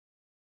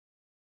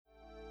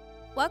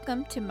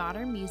Welcome to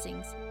Modern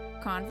Musings,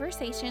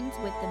 conversations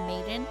with the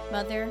maiden,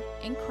 mother,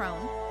 and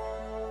crone,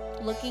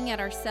 looking at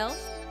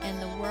ourselves and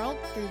the world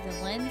through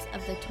the lens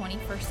of the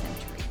 21st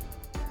century.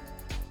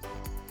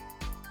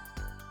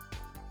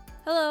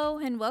 Hello,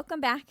 and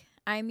welcome back.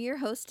 I'm your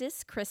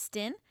hostess,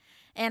 Kristen,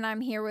 and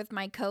I'm here with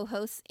my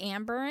co-hosts,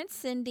 Amber and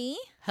Cindy.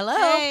 Hello.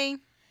 Hey.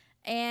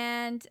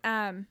 And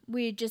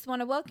we just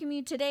want to welcome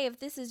you today. If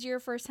this is your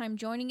first time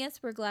joining us,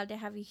 we're glad to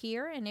have you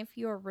here. And if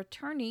you're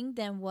returning,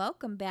 then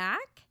welcome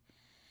back.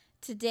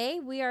 Today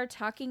we are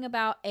talking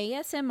about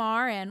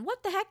ASMR and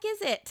what the heck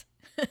is it?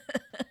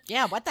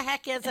 Yeah, what the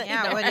heck is it?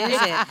 Yeah, what is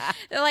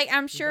it? Like,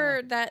 I'm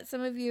sure that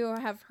some of you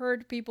have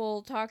heard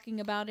people talking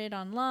about it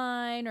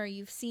online, or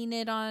you've seen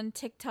it on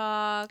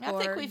TikTok. I or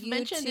think we've YouTube.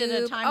 mentioned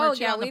it a time or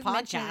two on the we've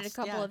mentioned it a podcast,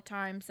 couple yeah. of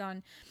times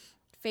on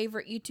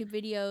favorite YouTube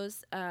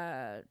videos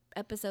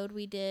episode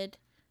we did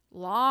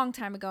long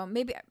time ago.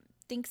 Maybe I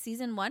think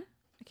season 1.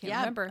 I can't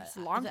remember. It's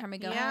a long time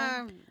ago.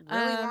 Yeah,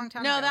 really long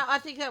time No, ago. I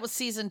think that was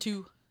season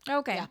 2.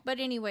 Okay, Yeah.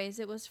 but anyways,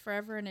 it was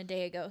forever and a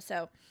day ago.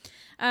 So,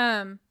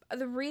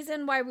 the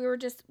reason why we were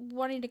just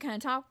wanting to kind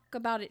of talk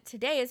about it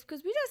today is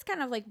because we just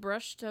kind of like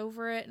brushed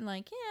over it and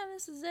like, yeah,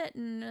 this is it,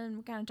 and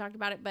we kind of talked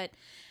about it. But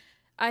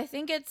I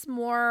think it's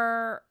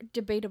more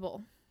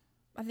debatable.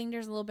 I think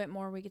there's a little bit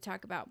more we could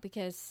talk about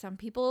because some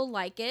people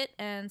like it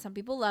and some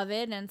people love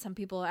it and some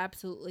people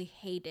absolutely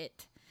hate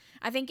it.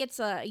 I think it's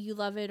a you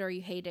love it or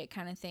you hate it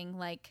kind of thing,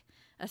 like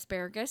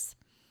asparagus.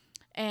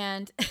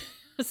 And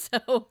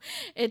so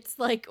it's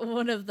like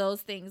one of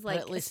those things, like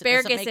at least it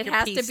doesn't asparagus, make it your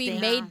has pee to be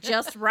stink. made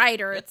just right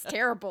or it's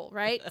terrible,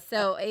 right?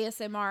 So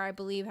ASMR, I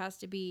believe, has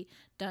to be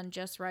done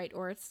just right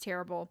or it's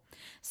terrible.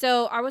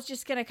 So I was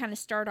just going to kind of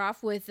start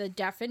off with the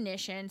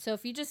definition. So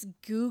if you just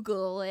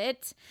Google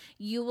it,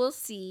 you will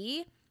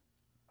see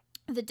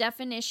the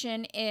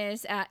definition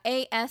is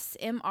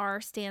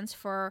ASMR stands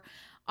for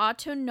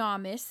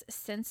Autonomous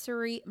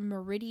Sensory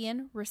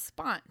Meridian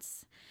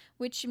Response,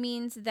 which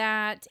means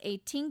that a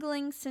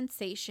tingling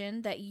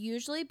sensation that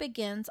usually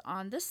begins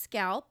on the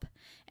scalp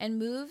and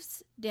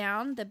moves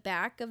down the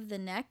back of the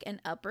neck and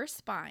upper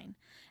spine,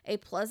 a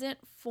pleasant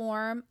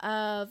form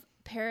of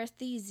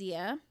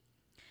paresthesia.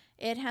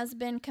 It has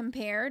been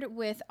compared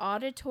with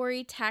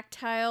auditory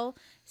tactile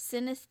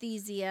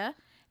synesthesia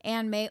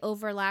and may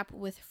overlap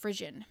with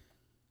frisson.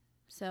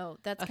 So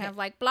that's kind of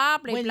like blah,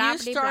 blah, When blah, you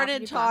blah,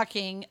 started blah, blah.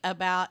 talking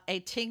about a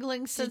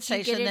tingling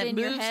sensation it that in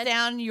your moves head?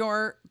 down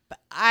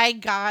I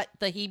got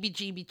the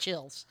heebie-jeebie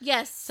chills.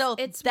 Yes, So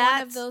it's one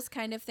that's- of those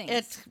kind of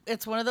things.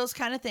 It's one of those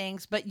kind of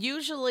things, but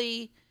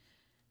usually,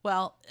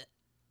 well,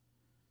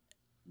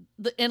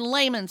 in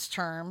layman's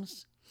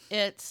terms,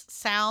 it's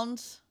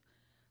sounds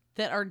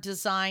that are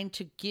designed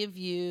to give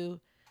you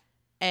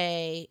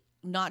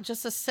not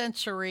just a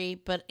sensory,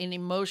 but an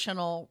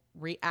emotional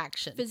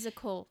reaction.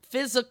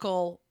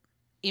 Physical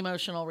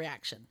emotional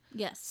reaction.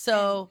 Yes.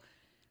 So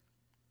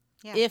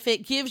Yeah. if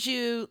it gives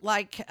you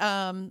like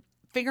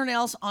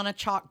fingernails on a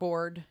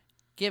chalkboard,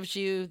 gives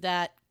you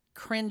that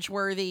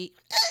cringeworthy,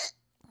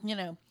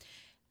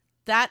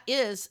 that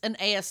is an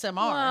ASMR.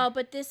 Well,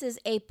 but this is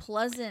a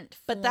pleasant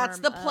form. But that's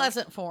the of-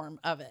 pleasant form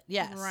of it.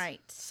 Yes.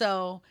 Right.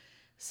 So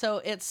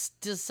it's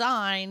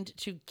designed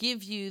to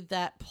give you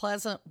that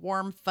pleasant,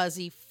 warm,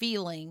 fuzzy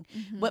feeling.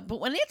 Mm-hmm. But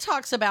when it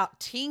talks about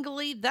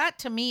tingly, that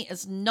to me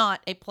is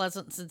not a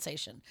pleasant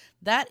sensation.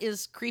 That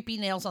is creepy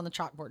nails on the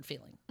chalkboard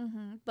feeling.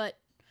 But,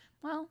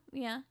 well,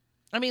 yeah.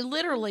 I mean,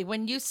 literally,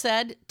 when you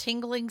said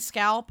tingling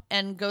scalp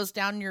and goes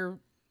down your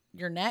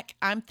neck,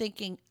 I'm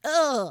thinking,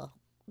 ugh,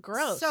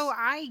 gross. So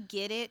I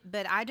get it,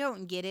 but I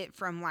don't get it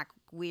from like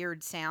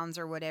weird sounds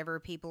or whatever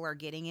people are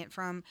getting it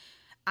from.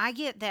 I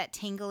get that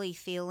tingly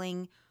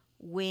feeling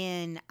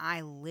when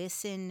I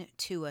listen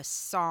to a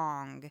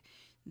song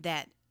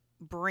that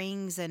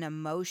brings an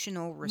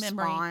emotional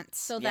response.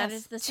 So Yes. that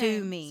is the To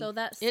same. me. So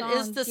that it song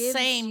is the gives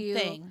same you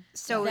thing.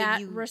 So that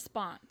you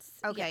response.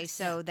 okay, Yes.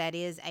 so that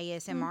is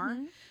ASMR.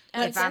 Mhm.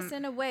 I If guess I'm-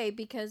 in a way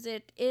because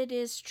it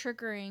is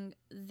triggering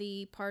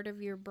the part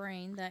of your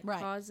brain that Right.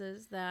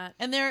 causes that.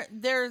 And they're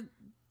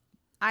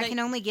I They- can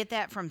only get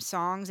that from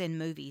songs and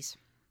movies,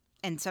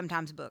 and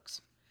sometimes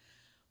books.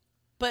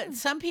 But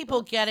some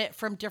people get it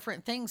from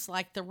different things,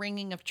 like the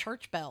ringing of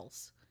church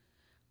bells,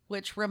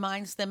 which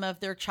reminds them of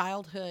their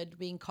childhood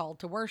being called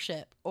to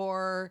worship,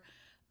 or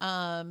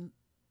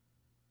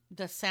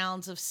the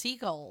sounds of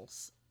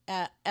seagulls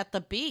at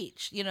the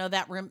beach.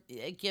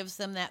 It gives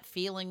them that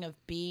feeling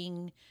of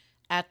being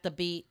at the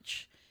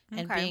beach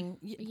and Okay. being.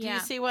 Do Yeah. you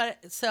see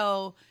what?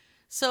 So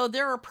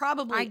there are I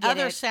probably get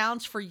other it.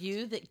 sounds for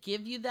you that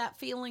give you that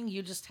feeling.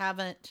 You just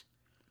haven't.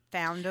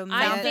 Found them.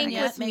 I Found think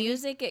them with yet, maybe?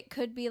 music, it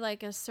could be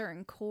like a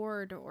certain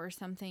chord or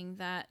something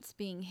that's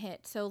being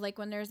hit. So, like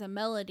when there's a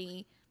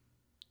melody,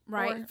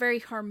 right, Or- very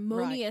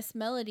harmonious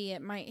melody,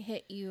 it might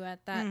hit you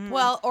at that. Mhm.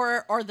 Well,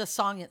 or the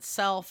song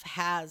itself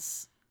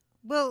has.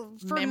 Well,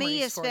 for me memories for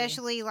you.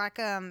 especially, like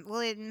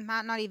it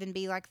might not even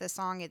be like the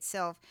song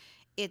itself.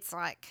 It's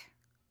like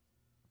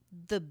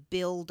the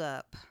build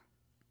up,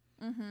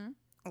 Mm-hmm.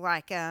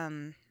 like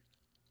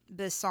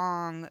the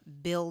song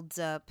builds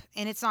up,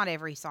 and it's not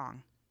every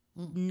song.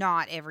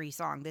 Not every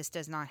song. This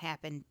does not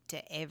happen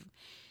to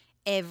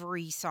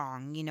every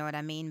song, you know what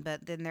I mean?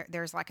 But then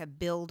there's like a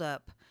build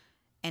up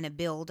and a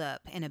build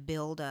up and a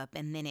build up,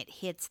 and then it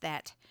hits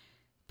that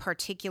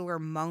particular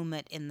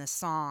moment in the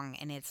song,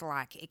 and it's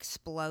like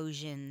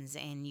explosions,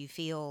 and you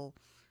feel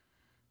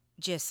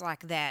just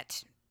like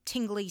that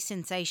tingly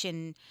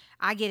sensation.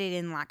 I get it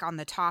in like on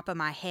the top of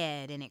my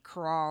head, and it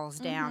crawls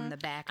down the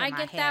back of I my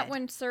get head. that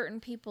when certain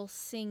people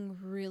sing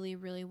really,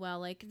 really well.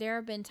 Like there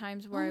have been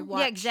times where I watch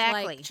yeah,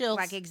 exactly. like chills.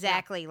 Like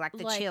exactly, like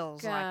the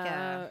chills.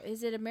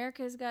 is it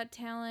America's Got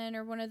Talent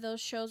or one of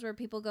those shows where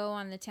people go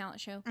on the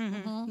talent show?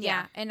 Mhm.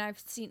 Yeah, and I've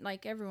seen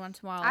like every once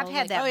in a while. I've I'll,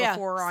 had like, that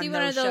before on see those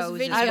one of those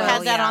shows. as videos. I've well,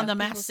 had that yeah. on The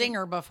People Masked sing-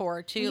 Singer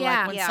before too. Yeah.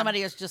 Like when Yeah.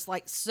 somebody is just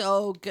like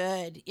so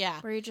good. Yeah.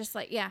 where you're just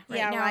like, right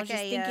Yeah, now I like was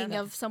just a, thinking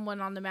of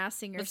someone on the Masked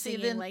Singer But see,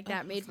 singing then- like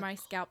that made my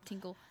scalp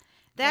tingle.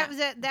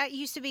 That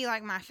used to be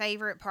like my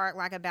favorite part,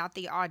 like about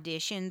the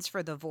auditions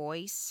for The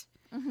Voice.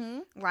 Mm-hmm.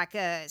 Like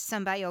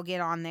somebody will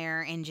get on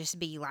there and just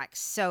be like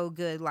so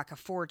good, like a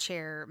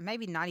 4-chair,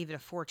 maybe not even a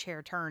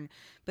 4-chair turn,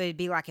 but it'd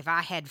be like if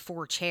I had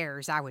 4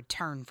 chairs, I would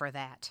turn for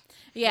that.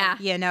 Yeah.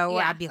 You know,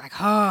 Yeah. I'd be like,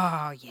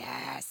 oh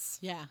yes.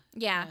 Yeah.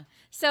 Yeah.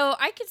 So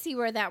I could see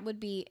where that would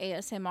be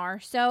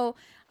ASMR. So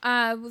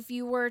if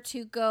you were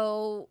to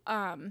go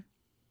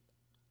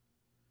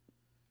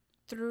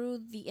through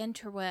the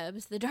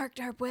interwebs, the dark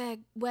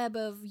web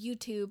of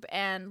YouTube,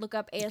 and look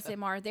up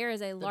ASMR, there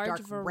is a The large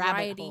dark rabbit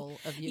variety. hole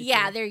of YouTube.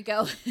 Yeah, there you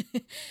go.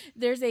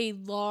 There's a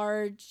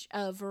large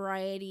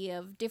variety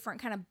of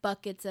different kind of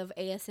buckets of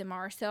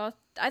ASMR. So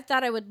I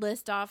thought I would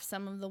list off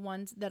some of the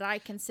ones that I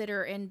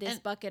consider in this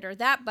bucket or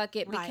that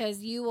bucket, Right.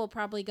 because you will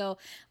probably go,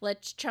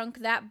 let's chunk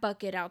that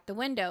bucket out the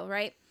window,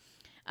 right?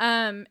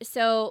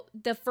 So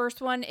the first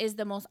one is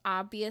the most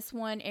obvious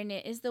one, and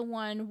it is the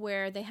one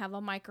where they have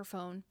a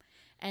microphone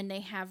and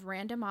they have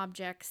random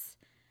objects,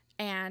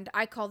 and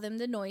I call them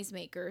the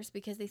noisemakers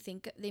because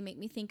they make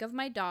me think of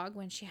my dog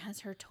when she has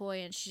her toy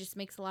and she just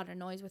makes a lot of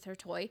noise with her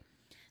toy.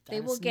 That They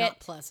is will not get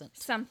pleasant.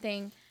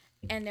 something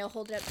and they'll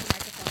hold it up to the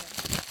microphone.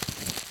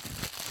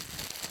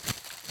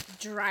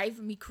 Drive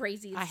me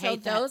crazy. I So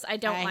hate that. those I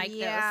don't I like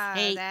yeah,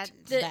 Hate that.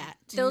 that.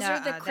 those are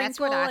the That's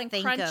crinkle what I and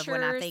think crunchers. of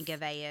when I think of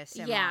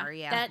ASMR.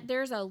 Yeah. That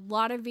there's a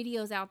lot of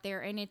videos out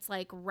there, and it's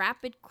like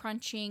rapid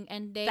crunching,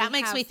 and That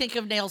makes have me think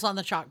of nails on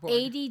the chalkboard.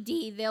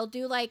 ADD. They'll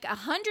do like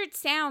 100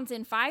 sounds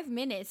in 5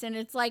 minutes, and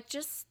it's like,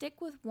 just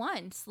stick with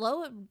one.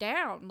 Slow it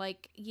down.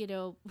 Like,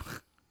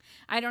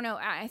 I don't know.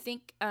 I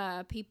think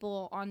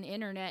people on the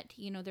internet,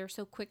 they're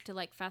so quick to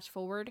like fast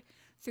forward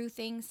through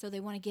things, so they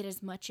want to get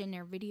as much in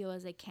their video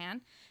as they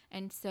can,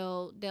 and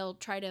so they'll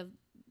try to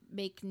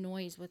make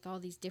noise with all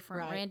these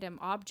different Right. random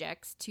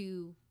objects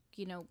to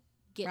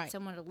get Right.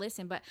 someone to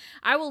listen. But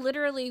I will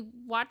literally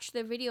watch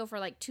the video for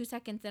like 2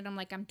 seconds, and I'm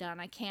like, I'm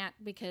done. I can't,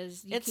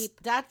 because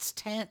That's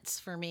tense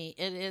for me.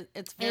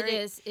 It's very it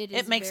is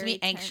it makes very me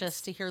anxious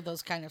tense. to hear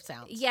those kind of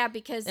sounds. Yeah,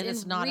 because It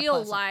is in not real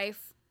pleasant.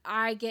 life,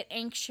 I get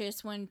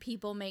anxious when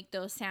people make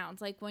those sounds.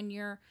 Like when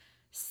you're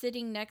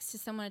sitting next to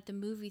someone at the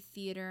movie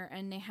theater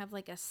and they have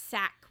like a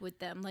sack with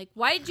them. Like,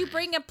 why did you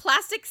bring a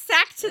plastic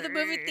sack to the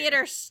movie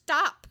theater?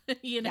 Stop.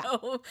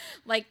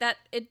 Like that.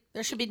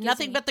 There should be gives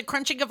nothing me- but the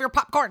crunching of your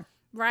popcorn.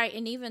 Right,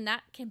 and even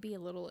that can be a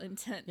little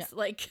intense. Yeah.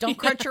 Like, Don't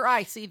crunch your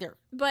ice either.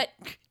 But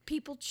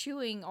people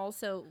chewing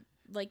also,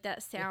 like,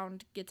 that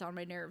sound gets on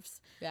my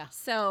nerves. Yeah.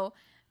 So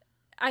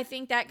I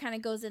think that kind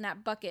of goes in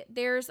that bucket.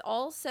 There's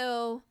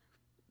also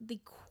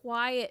the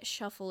quiet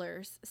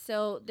shufflers.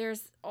 So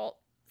there's all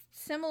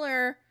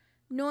similar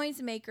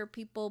noisemaker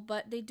people,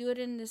 but they do it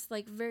in this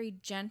like very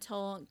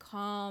gentle and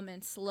calm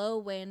and slow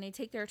way, and they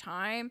take their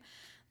time.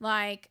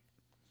 Like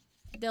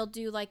they'll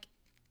do like,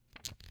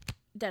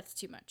 that's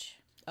too much.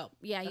 Oh,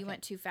 Yeah, you okay.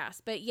 went too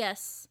fast. But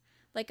yes,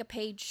 like a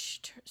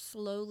page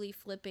slowly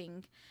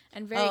flipping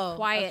and very Oh,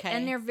 quiet. okay.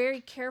 And they're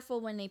very careful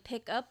when they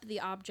pick up the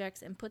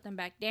objects and put them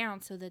back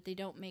down so that they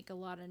don't make a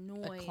lot of A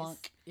noise.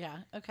 clunk. Yeah.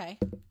 Okay.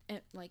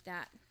 Like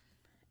that.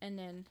 And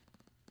then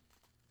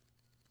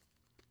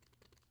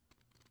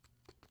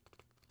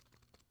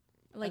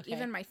like Okay.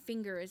 even my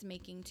finger is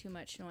making too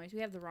much noise. We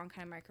have the wrong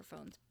kind of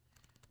microphones.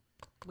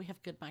 We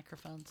have good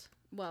microphones.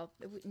 Well,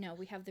 no,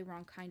 we have the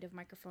wrong kind of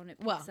microphone. It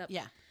picks Well, up.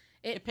 yeah.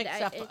 It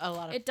picks up a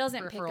lot of It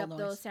doesn't pick peripheral up noise.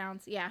 those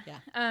sounds. Yeah.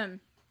 Yeah.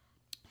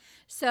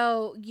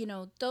 So,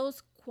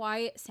 those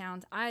quiet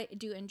sounds, I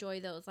do enjoy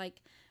those.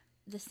 Like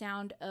the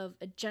sound of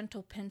a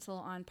gentle pencil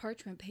on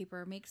parchment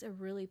paper makes a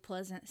really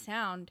pleasant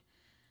sound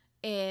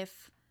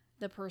if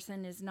the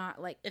person is not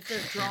like, If they're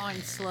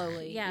drawing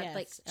slowly, yeah, yes,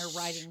 like or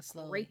writing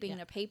slowly, scraping yeah.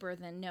 the paper,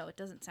 then no, it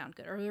doesn't sound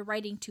good. Or they're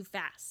writing too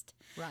fast.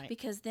 Right.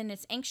 Because then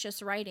it's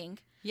anxious writing.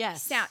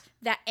 Yes. Sound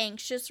that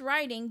anxious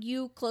writing,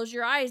 you close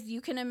your eyes, you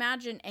can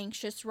imagine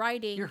anxious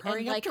writing. You're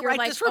hurrying and up to you're write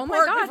like, this oh my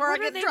report god, before I what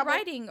get are in they trouble."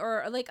 writing?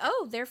 Or like,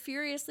 oh, they're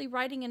furiously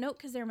writing a note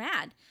because they're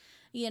mad,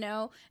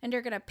 and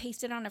they're gonna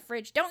paste it on a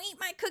fridge. Don't eat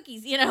my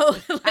cookies,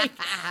 like.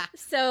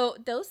 So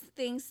those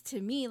things to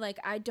me, like,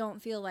 I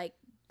don't feel like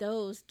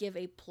those give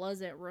a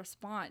pleasant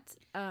response.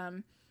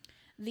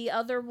 The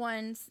other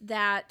ones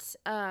that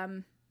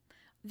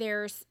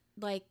there's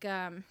like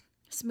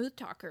smooth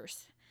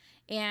talkers,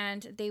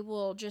 and they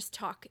will just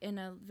talk in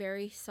a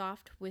very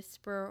soft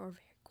whisper or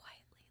very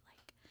quietly,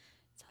 like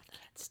so. I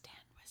can't stand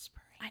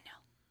whispering. I know,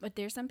 but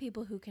there's some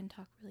people who can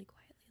talk really quietly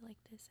like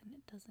this, and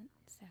it doesn't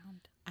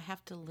sound. I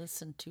have to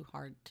listen too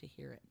hard to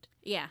hear it.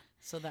 Yeah.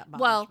 So that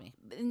bothers Well,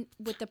 me.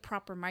 with the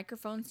proper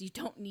microphones, you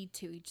don't need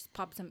to. You just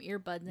pop some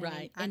earbuds in,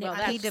 Right. and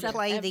I it need picks to up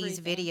play these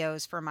everything.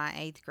 videos for my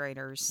 8th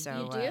graders,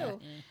 so You do.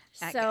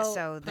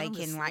 so they Put 'em to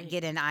can like sleep.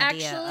 get an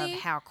idea Actually, of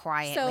how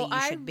quietly so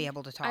you should be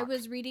able to talk. I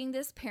was reading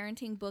this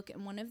parenting book,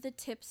 and one of the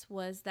tips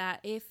was that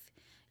if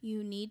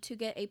you need to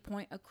get a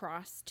point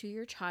across to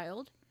your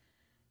child,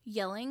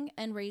 yelling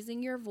and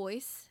raising your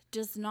voice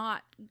does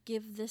not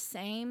give the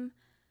same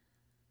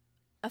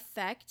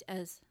effect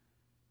as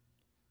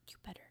you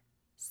better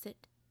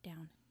sit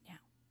down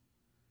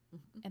now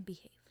and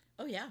behave.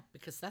 Oh yeah,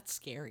 because that's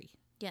scary.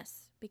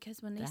 Yes,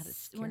 because when they That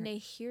is when scary. they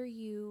hear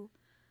you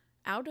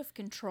out of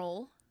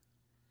control,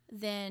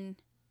 then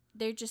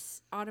they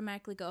just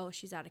automatically go, "Oh,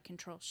 she's out of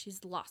control.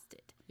 She's lost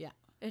it. Yeah.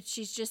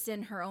 She's just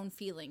in her own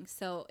feelings.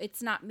 So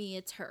it's not me,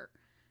 it's her."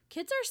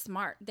 Kids are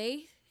smart.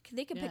 They can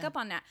pick Yeah. up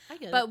on that. I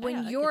get But it. when Yeah,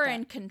 I get you're that.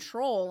 in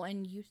control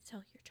and you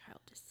tell your child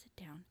to sit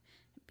down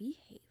and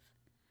behave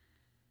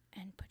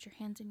and put your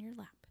hands in your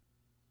lap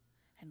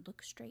and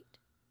look straight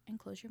and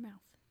close your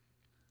mouth,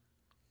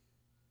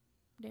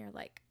 they're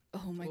like,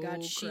 "Oh my God,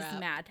 Oh, she's crap.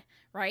 mad,"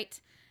 right?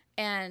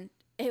 And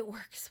it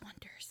works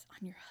wonders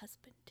on your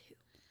husband too.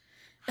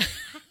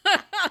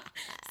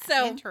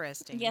 So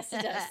Interesting. yes,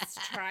 it does.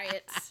 Try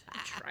it.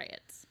 Try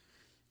it.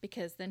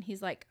 Because then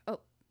he's like,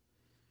 "Oh,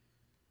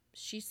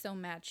 she's so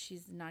mad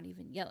she's not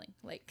even yelling."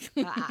 Like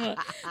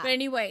but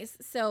anyways,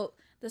 so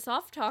the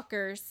soft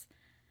talkers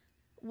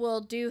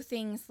will do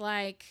things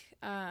like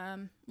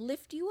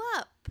lift you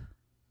up.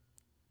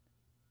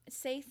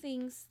 Say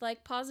things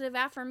like positive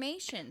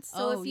affirmations.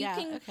 So Oh, if you yeah,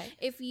 can okay.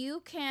 if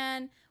you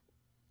can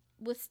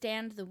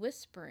withstand the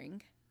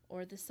whispering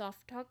or the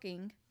soft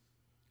talking,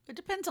 It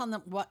depends on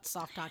what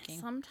soft talking.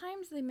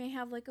 sometimes they may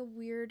have like a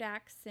weird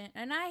accent.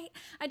 And I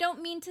don't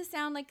mean to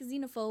sound like a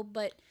xenophobe,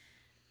 but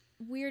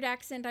weird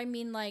accent, I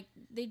mean like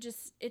they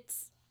just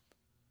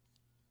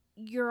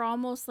you're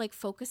almost like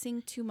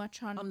focusing too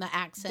much on the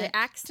accent. the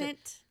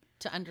accent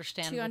to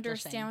understand to what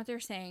understand they're what they're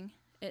saying.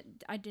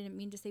 I didn't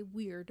mean to say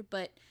weird,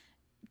 but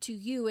to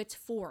you it's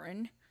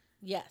foreign.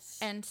 Yes.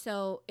 And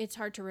so it's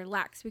hard to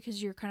relax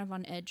because you're kind of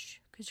on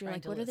edge because you're Trying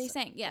like, to what are they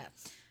listen. saying? Yeah.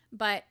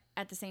 But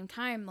at the same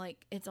time,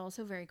 like it's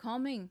also very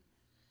calming.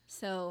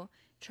 So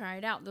try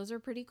it out. Those are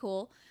pretty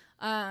cool.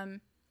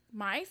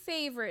 My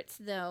favorites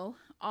though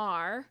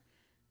are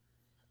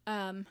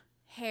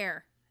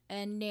hair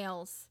and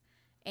nails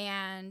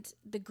and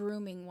the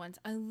grooming ones.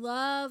 I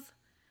love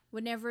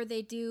whenever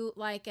they do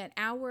like an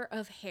hour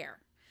of hair.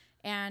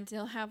 And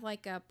they'll have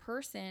like a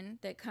person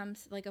that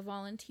comes, like a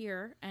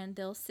volunteer, and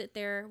they'll sit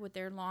there with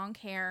their long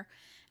hair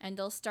and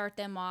they'll start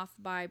them off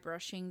by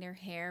brushing their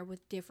hair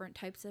with different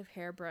types of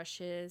hair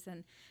brushes,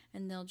 and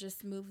they'll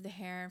just move the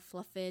hair and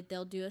fluff it.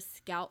 They'll do a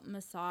scalp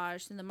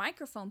massage, and the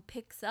microphone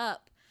picks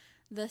up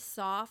the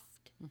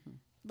soft,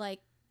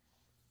 like,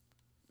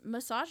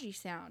 massagey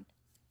sound,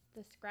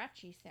 the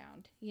scratchy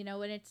sound, you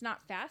know, and it's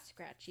not fast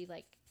scratchy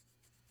like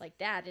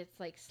that. It's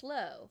like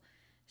slow.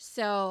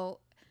 So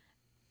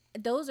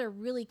those are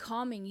really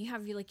calming. You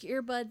have your like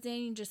your earbuds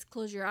in, you just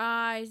close your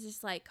eyes,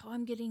 just like, oh,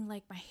 I'm getting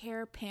like my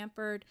hair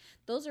pampered.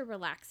 Those are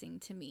relaxing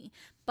to me.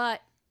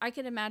 But I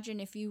could imagine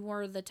if you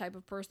were the type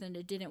of person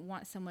that didn't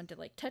want someone to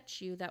like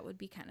touch you, that would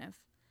be kind of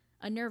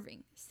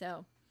unnerving.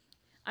 So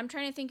I'm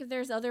trying to think if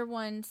there's other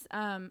ones.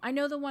 I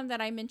know the one that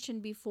I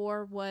mentioned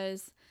before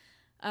was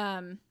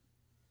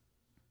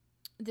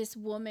this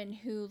woman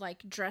who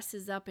like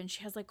dresses up and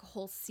she has like a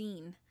whole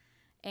scene.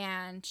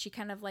 And she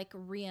kind of like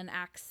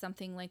reenacts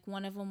something. Like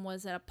one of them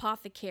was an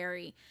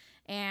apothecary.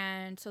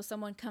 And so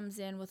someone comes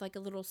in with like a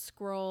little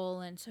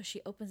scroll. And so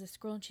she opens the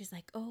scroll and she's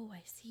like, oh,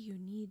 I see you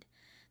need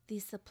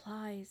these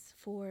supplies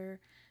for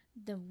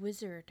the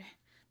wizard.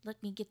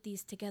 Let me get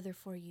these together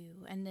for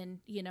you. And then,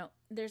 you know,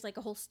 there's like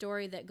a whole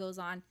story that goes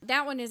on.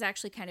 That one is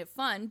actually kind of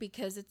fun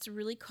because it's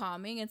really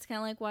calming. It's kind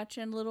of like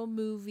watching a little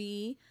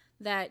movie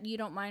that you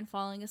don't mind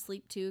falling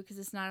asleep to because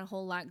it's not a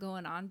whole lot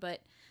going on.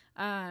 But,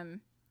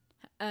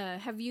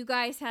 have you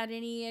guys had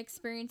any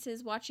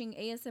experiences watching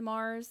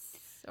ASMRs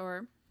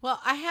or?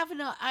 Well, I haven't.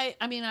 I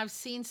mean, I've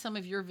seen some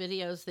of your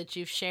videos that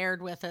you've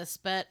shared with us,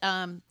 but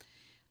I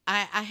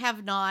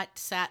have not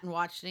sat and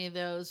watched any of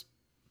those.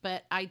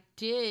 But I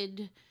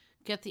did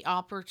get the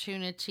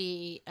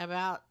opportunity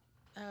about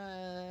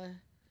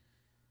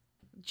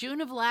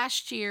June of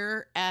last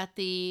year at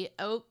the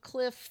Oak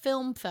Cliff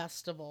Film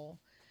Festival.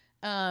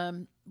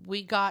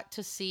 We got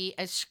to see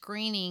a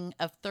screening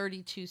of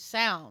 32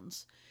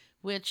 Sounds,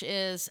 which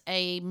is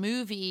a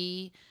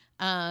movie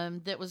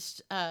that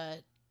was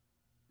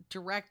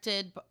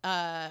directed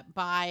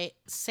by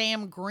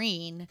Sam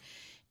Green,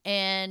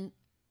 and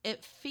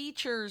it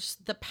features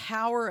the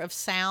power of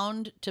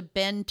sound to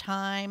bend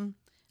time,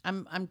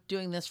 I'm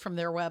doing this from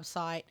their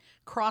website,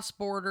 cross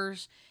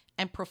borders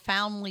and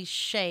profoundly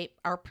shape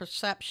our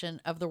perception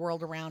of the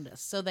world around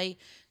us. So they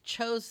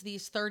chose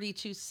these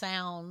 32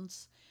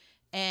 sounds,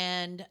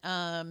 and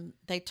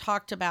they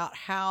talked about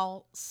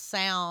how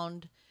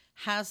sound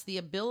has the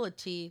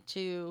ability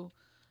to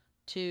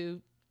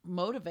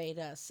motivate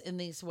us in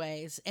these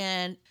ways.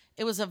 And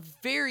it was a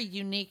very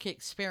unique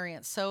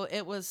experience. So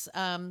it was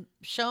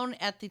shown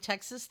at the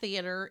Texas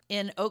Theater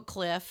in Oak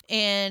Cliff,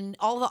 and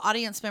all the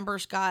audience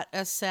members got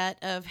a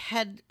set of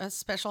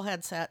special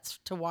headsets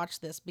to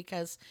watch this,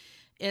 because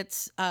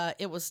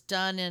it was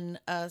done in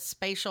a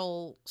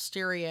spatial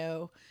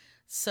stereo,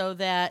 so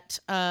that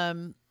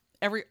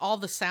all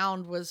the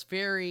sound was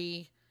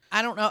very,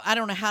 I don't know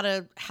how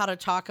to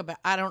talk about,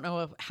 I don't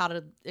know how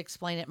to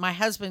explain it. My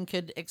husband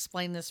could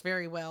explain this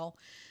very well,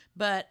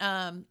 but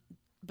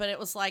it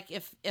was like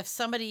if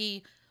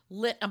somebody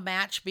lit a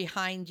match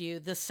behind you,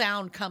 the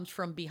sound comes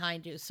from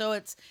behind you. So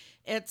it's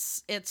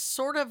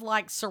sort of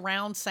like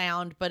surround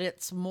sound, but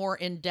it's more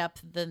in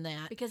depth than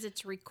that, because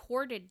it's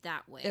recorded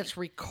that way. It's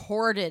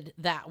recorded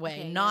that way,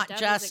 Okay, not Deb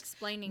was just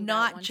explaining that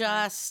not one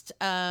just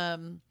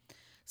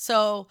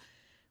so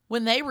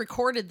when they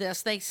recorded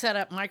this, they set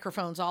up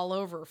microphones all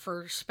over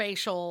for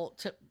spatially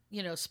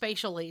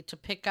to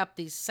pick up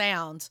these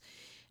sounds.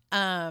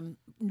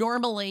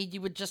 Normally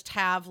you would just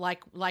have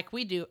like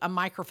we do, a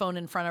microphone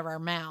in front of our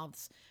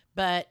mouths,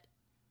 but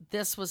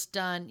this was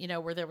done,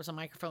 where there was a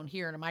microphone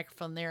here and a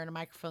microphone there and a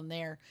microphone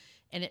there,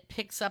 and it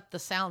picks up the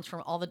sounds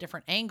from all the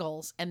different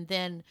angles. And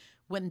then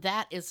when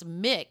that is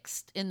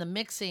mixed in the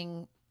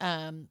mixing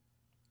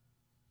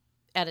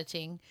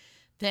editing,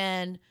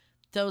 then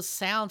those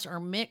sounds are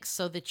mixed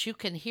so that you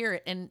can hear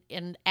it.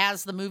 And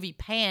as the movie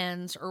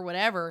pans or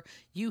whatever,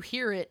 you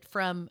hear it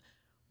from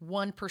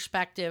one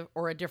perspective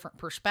or a different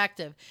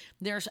perspective.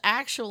 There's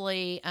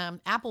actually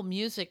Apple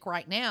Music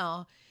right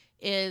now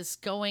is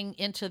going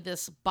into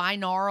this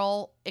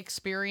binaural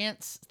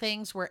experience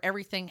things where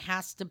everything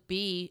has to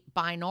be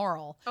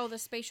binaural. Oh, the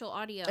spatial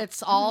audio.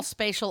 It's all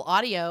spatial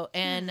audio,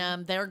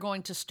 and they're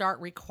going to start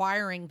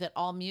requiring that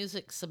all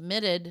music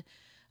submitted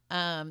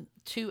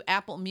to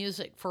Apple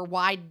Music for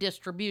wide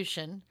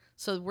distribution.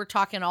 So we're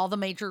talking all the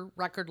major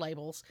record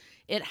labels.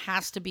 It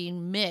has to be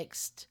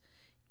mixed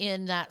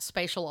in that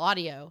spatial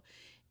audio.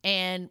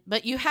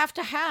 But you have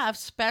to have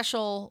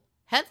special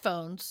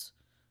headphones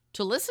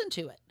to listen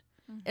to it.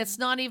 It's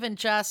not even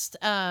just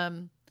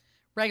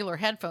regular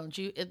headphones.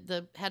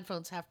 The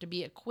headphones have to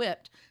be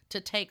equipped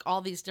to take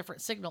all these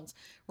different signals.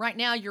 Right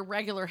now, your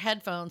regular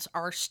headphones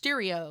are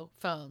stereo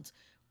phones,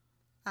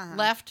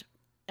 left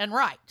and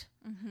right.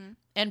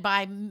 And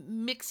by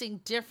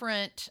mixing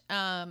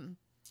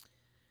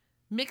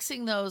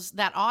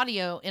that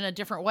audio in a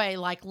different way,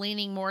 like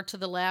leaning more to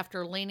the left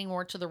or leaning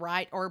more to the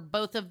right, or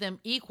both of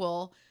them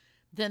equal,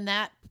 then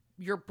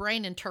your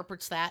brain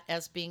interprets that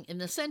as being in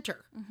the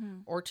center,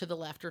 or to the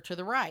left or to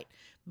the right.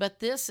 But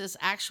this is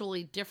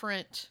actually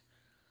different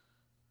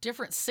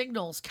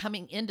signals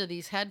coming into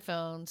these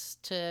headphones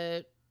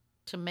to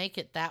make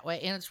it that way.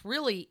 And it's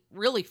really,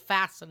 really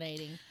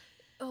fascinating.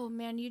 Oh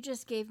man, you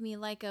just gave me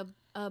like a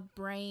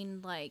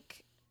brain,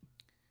 like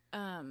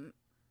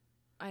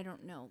I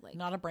don't know, like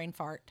Not a brain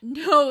fart.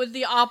 no,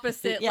 the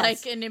opposite, Yes.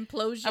 like an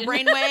implosion, A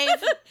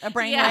brainwave? A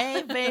brainwave,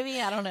 Yeah.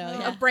 baby? I don't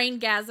know. a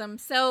braingasm.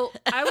 So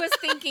I was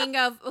thinking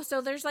of,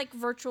 there's like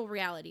virtual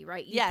reality,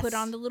 right? You Yes. put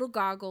on the little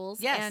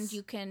goggles, Yes. and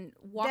you can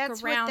walk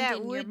That's around what that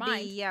in would your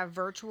mind. be. Yeah,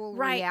 virtual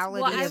Right.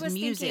 reality Well, I of was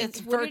music. thinking-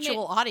 It's Wouldn't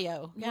virtual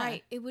audio. Yeah.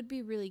 Right. It would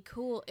be really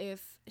cool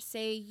if,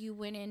 say, you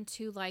went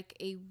into like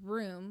a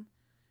room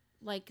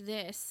like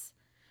this,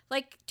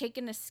 like take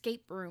an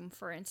escape room,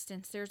 for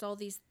instance. There's all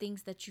these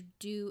things that you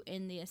do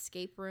in the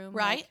escape room,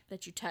 Right. like,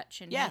 that you touch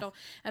and Yeah. handle.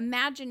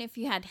 Imagine if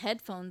you had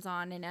headphones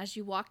on, and as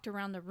you walked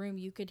around the room,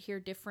 you could hear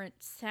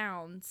different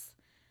sounds.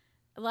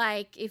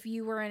 Like if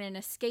you were in an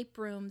escape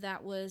room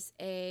that was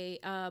a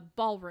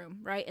ballroom,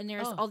 right? And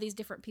there's Oh. all these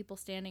different people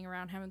standing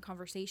around having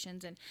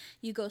conversations, and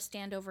you go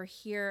stand over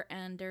here,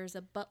 and there's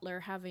a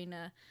butler having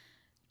a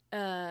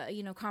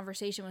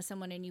conversation with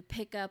someone, and you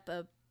pick up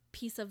a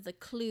piece of the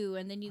clue,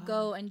 and then you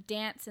go and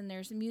dance, and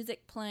there's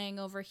music playing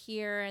over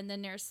here, and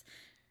then there's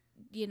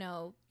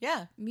Yeah.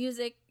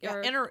 music Yeah.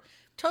 or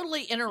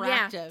Totally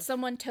interactive. yeah,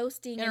 someone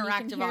toasting, and you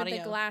can Interactive hear audio.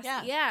 the glass.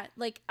 Yeah. Yeah,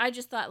 like I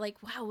just thought,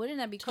 like, wow, wouldn't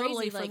that be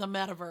Totally crazy? for the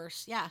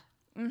metaverse. Yeah.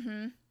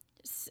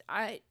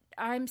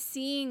 I'm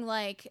seeing,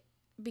 like,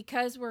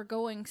 because we're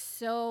going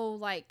so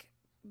like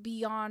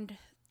beyond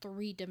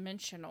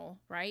 3-dimensional,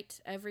 right?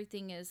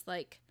 Everything is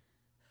like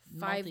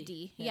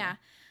 5D, yeah.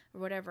 or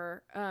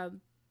whatever,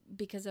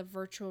 because of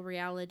virtual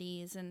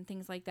realities and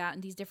things like that,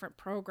 and these different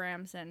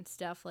programs and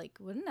stuff. Like,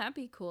 wouldn't that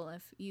be cool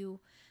if you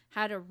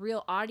had a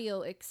real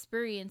audio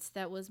experience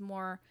that was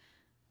more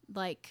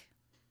like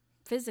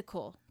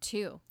physical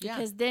too? Yeah.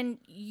 Because then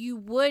you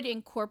would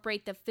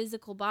incorporate the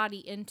physical body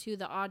into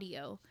the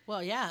audio.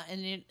 Well, yeah,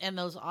 and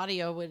those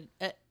audio would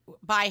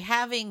by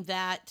having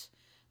that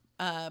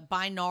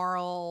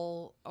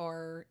binaural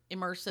or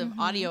immersive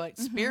audio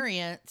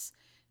experience,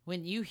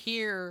 when you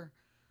hear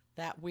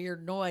that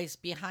weird noise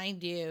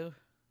behind you,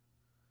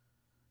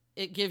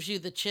 it gives you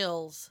the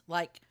chills.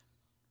 Like,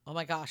 oh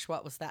my gosh,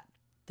 what was that?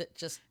 That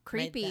just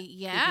Creepy, made that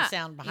yeah. creepy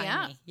sound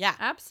behind me. Yeah.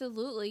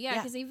 Absolutely, yeah.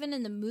 Yeah. Because even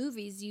in the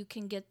movies, you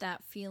can get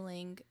that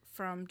feeling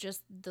from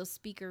just the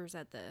speakers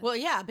at the. Well,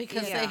 yeah,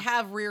 because Yeah. they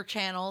have rear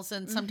channels,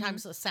 and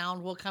sometimes the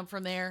sound will come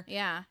from there.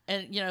 yeah.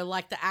 And,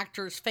 like the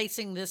actors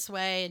facing this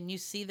way, and you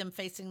see them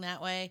facing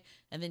that way,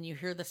 and then you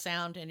hear the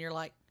sound, and you're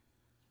like,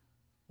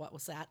 what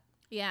was that?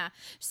 Yeah.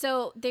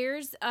 So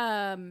there's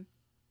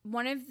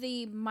one of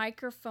the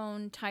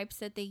microphone types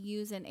that they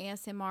use in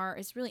ASMR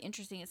is really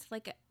interesting. It's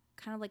like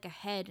kind of like a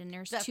head, and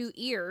there's That's- 2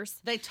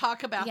 ears. They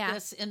talk about Yeah.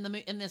 this in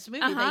this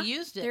movie. Uh-huh. They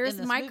used it. There's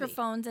in this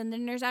microphones, and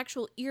then there's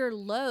actual ear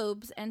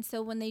lobes. And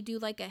so when they do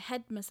like a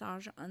head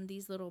massage on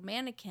these little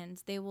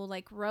mannequins, they will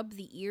like rub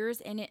the ears,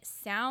 and it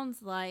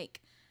sounds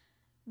like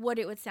what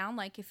it would sound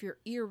like if your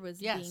ear was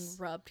being Yes.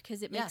 rubbed,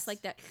 because it makes Yes.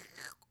 like that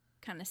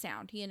kind of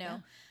sound, Yeah.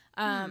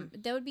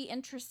 That would be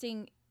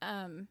interesting.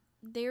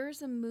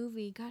 There's a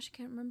movie, gosh, I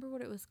can't remember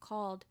what it was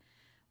called,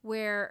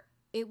 where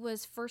it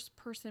was first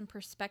person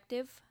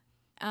perspective.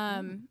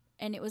 And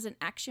it was an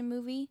action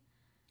movie.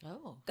 movie.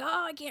 Oh.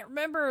 God, I can't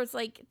remember. It was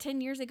like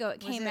 10 years ago.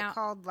 It Was came it out.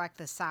 called like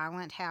the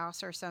Silent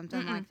House or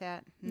something like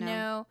that?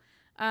 No.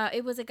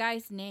 It was a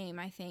guy's name,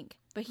 I think.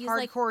 But he's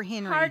Hardcore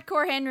Henry.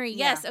 Hardcore Henry.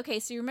 Yes. Yeah. Okay.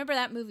 So you remember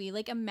that movie?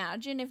 Like,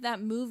 imagine if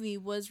that movie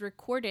was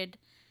recorded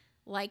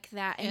like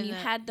that, and you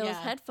had those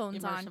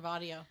headphones on. Immersive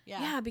audio.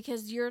 Yeah. Yeah,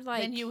 because you're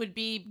like then you would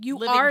be. you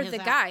living are his the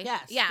act. guy.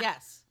 Yes. Yeah.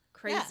 Yes.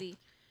 crazy.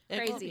 It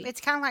will Crazy. be. It's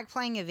kind of like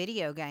playing a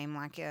video game.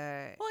 Like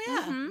Well,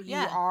 yeah. Mhm. you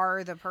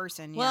are the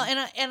person. Well,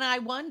 yeah. and I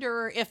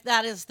wonder if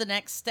that is the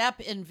next step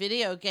in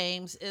video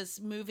games,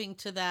 is moving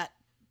to that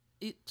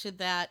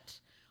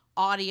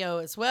audio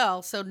as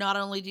well. So not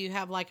only do you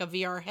have like a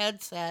VR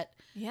headset,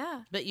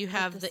 Yeah. but you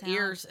have the the sound.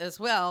 ears as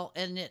well,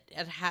 and it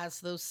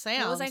has those sounds.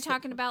 What was I that-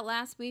 talking about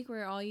last week?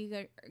 Where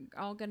are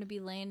all going to be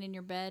laying in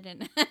your bed,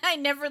 and I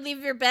never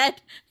leave your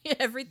bed.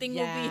 Everything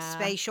will be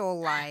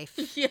spatial life.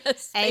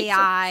 yes, spatial.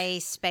 AI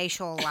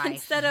spatial life.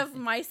 Instead of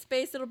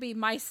MySpace, it'll be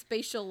my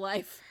spatial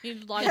life. You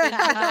log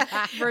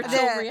into virtual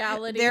There-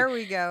 reality. There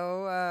we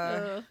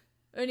go.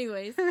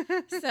 Anyways,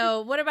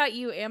 so what about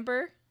you,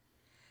 Amber?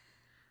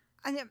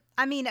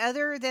 I mean,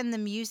 other than the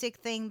music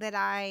thing that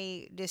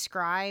I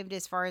described,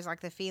 as far as like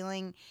the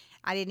feeling,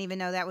 I didn't even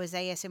know that was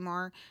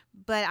ASMR.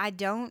 But I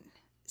don't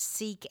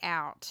seek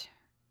out.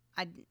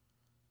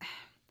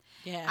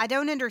 Yeah. I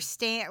don't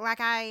understand.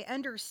 Like, I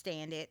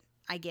understand it.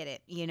 I get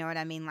it. You know what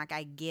I mean? Like,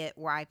 I get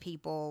why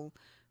people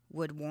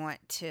would want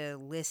to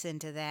listen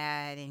to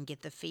that and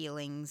get the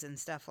feelings and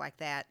stuff like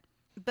that.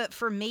 But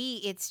for me,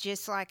 it's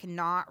just like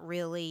not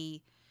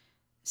really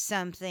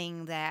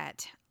something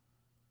that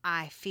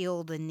I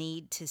feel the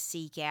need to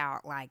seek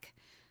out, like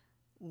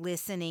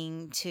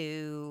listening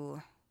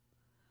to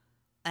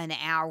an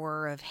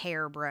hour of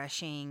hair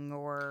brushing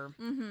or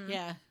Mm-hmm.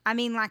 yeah. I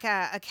mean, like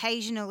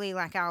occasionally,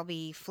 like I'll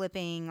be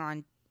flipping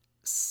on,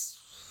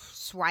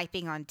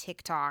 swiping on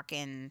TikTok,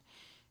 and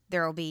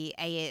there'll be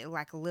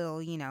like little,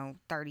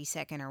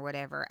 30-second or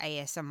whatever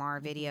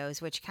ASMR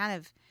videos, which kind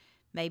of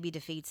maybe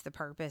defeats the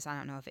purpose. I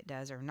don't know if it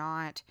does or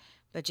not,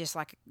 but just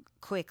like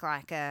quick,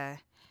 like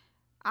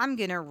I'm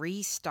gonna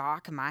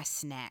restock my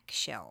snack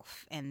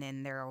shelf, and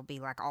then there'll be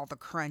like all the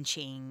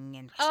crunching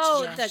and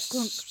Oh, Yeah. the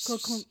clunk,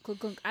 clunk, clunk, clunk,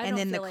 clunk. I And don't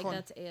then feel the like clunk.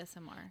 that's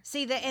ASMR.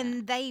 See that,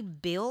 and they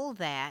bill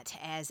that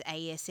as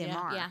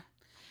ASMR. Yeah.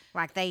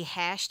 Like they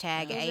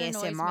hashtag Those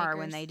are ASMR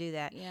when noisemakers. they do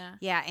that. Yeah.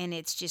 Yeah, and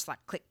it's just like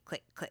click,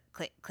 click, click,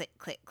 click, click,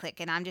 click, click,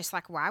 and I'm just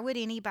like, why would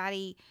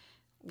anybody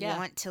Yeah.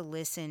 want to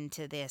listen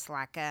to this?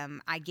 Like,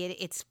 I get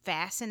it. It's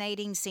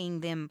fascinating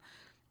seeing them.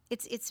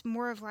 It's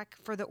more of like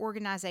for the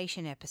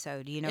organization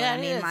episode. You know Yeah, what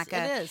I mean? it is. Like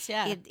It is,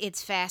 yeah.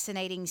 it's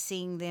fascinating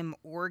seeing them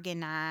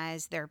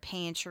organize their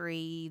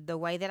pantry the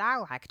way that I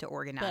like to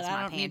organize But I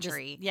my don't need to.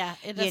 pantry. Yeah.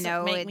 It doesn't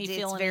it's make me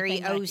feel very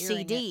anything by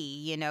hearing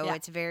OCD. it. Yeah.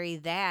 It's very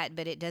that,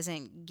 but it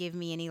doesn't give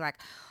me any like,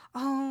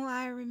 oh,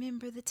 I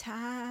remember the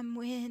time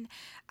when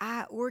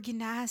I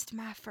organized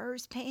my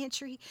first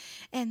pantry,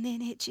 and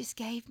then it just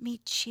gave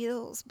me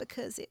chills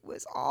because it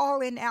was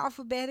all in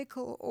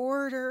alphabetical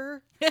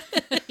order.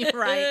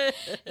 Right.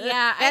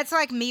 Yeah. That's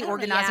like me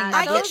organizing yeah. my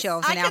I can-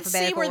 bookshelves in I can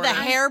alphabetical see where order.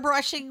 the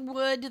hairbrushing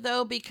would,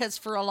 though, because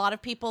for a lot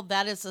of people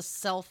that is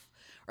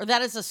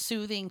a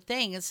soothing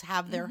thing, is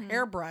have their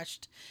hair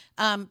brushed.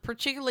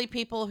 Particularly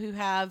people who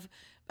have,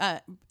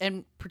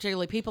 and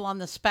particularly people on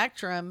the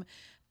spectrum,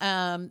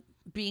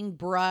 being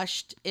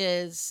brushed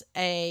is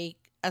a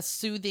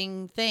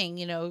soothing thing.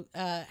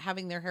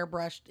 Having their hair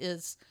brushed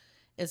is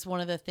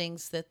one of the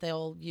things that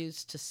they'll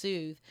use to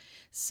soothe.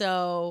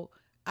 So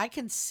I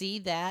can see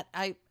that.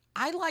 I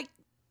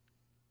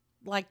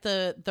like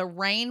the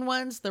rain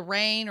ones, the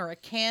rain or a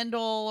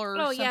candle or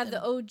Oh something. yeah,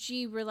 the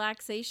OG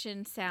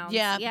relaxation sounds.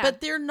 Yeah, but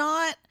they're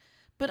not.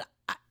 But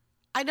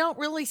I don't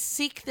really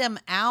seek them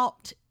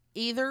out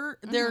either.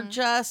 They're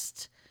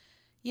just,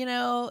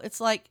 it's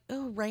like,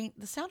 oh, rain.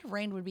 The sound of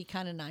rain would be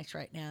kind of nice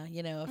right now.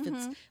 If it's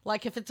Mhm.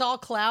 like if it's all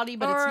cloudy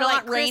but or it's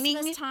not like raining.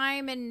 Christmas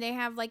time, and they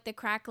have like the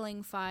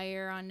crackling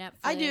fire on Netflix.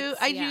 I do.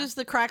 I Yeah. use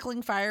the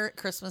crackling fire at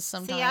Christmas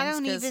sometimes. See, I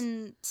don't 'cause-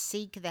 even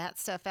seek that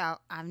stuff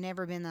out. I've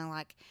never been the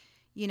like,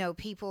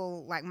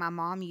 people like my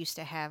mom used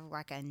to have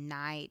like a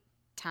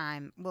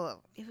nighttime.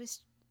 Well, it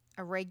was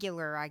a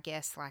regular, I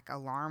guess, like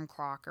alarm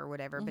clock or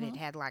whatever, but it Mhm.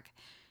 had like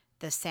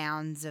the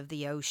sounds of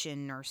the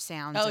ocean or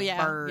sounds Oh of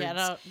yeah, birds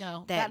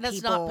no, that does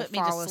people not put me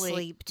fall to sleep.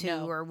 asleep to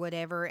No. or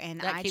whatever. And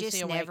That I keeps just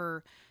me awake.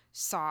 never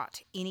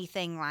sought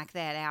anything like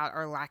that out,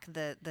 or like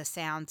the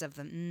sounds of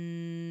the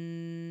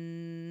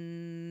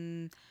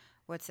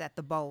what's that?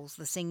 The bowls,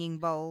 the singing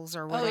bowls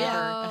or Oh, whatever. yeah.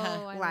 Oh,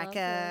 Uh-huh. I Like, love those,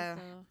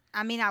 though.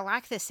 I mean, I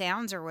like the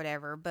sounds or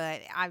whatever,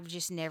 but I've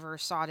just never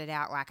sought it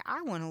out. Like,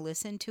 I want to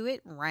listen to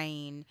it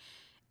rain.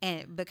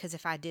 And because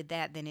if I did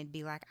that, then it'd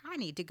be like, I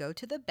need to go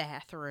to the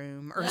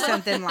bathroom or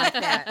something like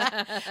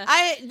that.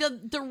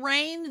 The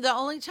rain. The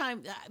only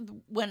time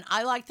when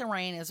I like the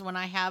rain is when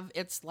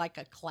it's like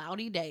a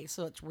cloudy day,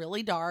 so it's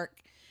really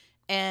dark,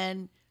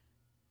 and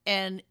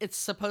it's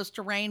supposed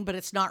to rain, but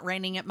it's not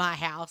raining at my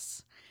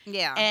house.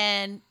 Yeah.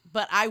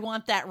 But I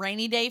want that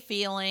rainy day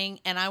feeling,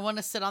 and I want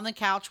to sit on the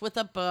couch with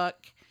a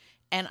book,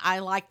 and I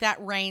like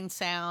that rain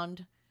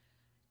sound,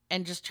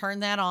 and just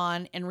turn that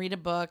on and read a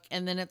book,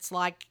 and then it's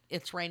like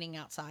it's raining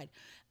outside.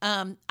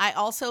 I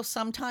also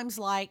sometimes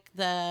like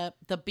the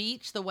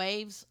beach, the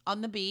waves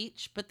on the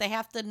beach, but they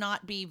have to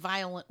not be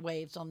violent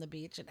waves on the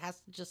beach. It has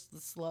to just the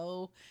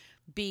slow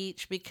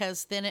beach,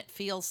 because then it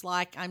feels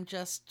like I'm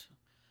just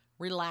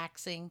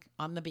relaxing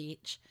on the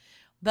beach.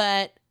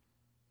 But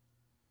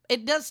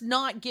it does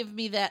not give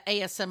me that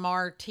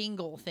ASMR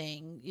tingle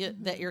thing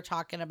that you're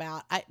talking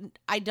about.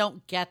 I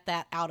don't get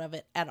that out of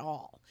it at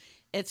all.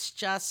 It's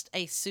just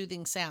a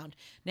soothing sound.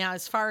 Now,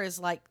 as far as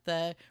like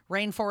the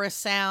rainforest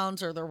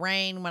sounds or the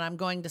rain when I'm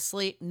going to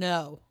sleep,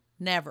 no,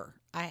 never.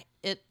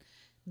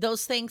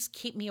 Those things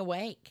keep me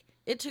awake.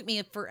 It took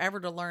me forever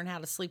to learn how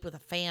to sleep with a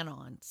fan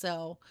on.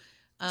 So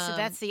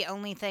that's the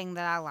only thing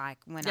that I like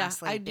when yeah, I I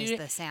sleep do- is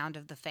the sound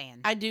of the fan.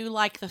 I do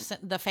like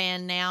the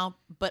fan now,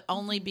 but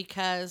only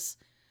because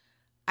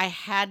I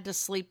had to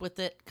sleep with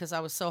it because I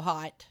was so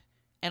hot,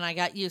 and I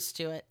got used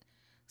to it.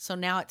 So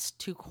now it's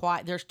too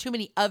quiet. There's too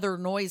many other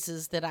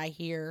noises that I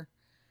hear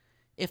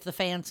if the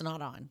fan's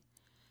not on.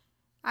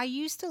 I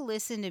used to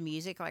listen to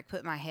music, like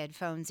put my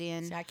headphones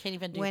in See, I can't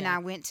even do when that. I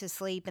went to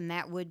sleep, and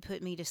that would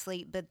put me to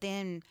sleep. But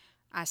then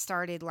I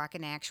started like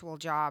an actual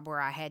job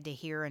where I had to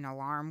hear an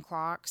alarm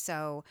clock,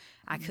 so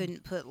I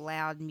couldn't put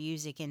loud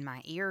music in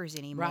my ears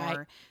anymore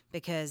Right.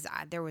 because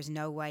there was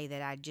no way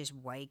that I'd just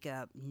wake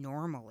up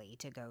normally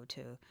to go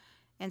to.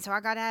 And so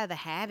I got out of the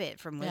habit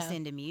from Yeah.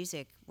 listening to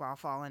music while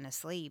falling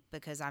asleep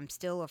because I'm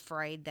still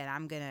afraid that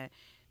I'm going to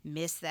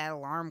miss that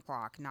alarm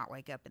clock, not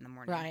wake up in the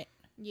morning. Right.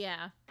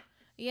 Yeah.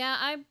 Yeah,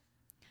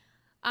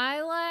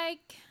 I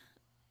like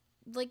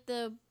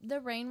the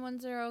rain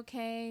ones are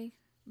okay,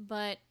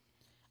 but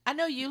I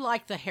know you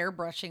like the hair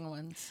brushing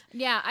ones.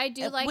 yeah, I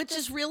do like which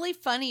is really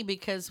funny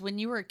because when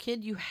you were a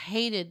kid, you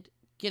hated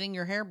getting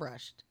your hair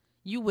brushed.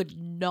 You would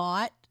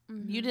not.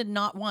 You did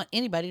not want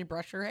anybody to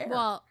brush your hair.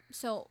 Well,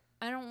 so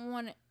I don't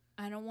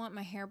want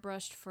my hair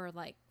brushed for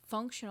like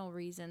functional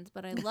reasons,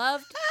 but I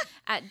loved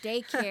at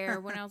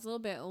daycare when I was a little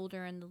bit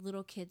older and the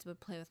little kids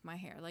would play with my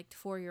hair, like the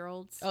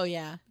 4-year-olds, oh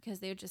yeah. because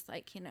they would just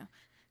like, kind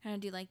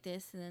of do like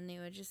this, and then they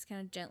would just kind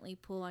of gently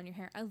pull on your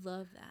hair. I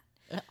love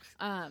that.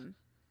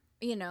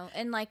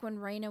 And like when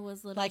Raina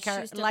was little, Like she our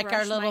used to our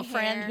brush little my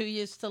friend hair. who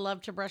used to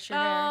love to brush your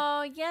hair.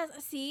 Oh yes,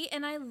 see,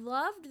 and I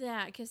loved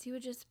that because he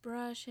would just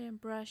brush and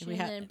brush We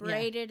and had- then yeah.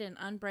 braided and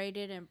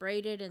unbraided and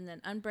braided and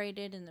then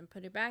unbraided and then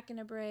put it back in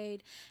a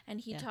braid. And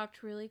he Yeah.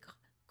 talked really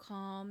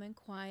calm and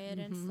quiet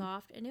Mhm. and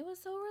soft, and it was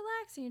so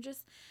relaxing. You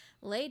just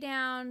lay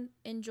down,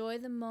 enjoy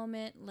the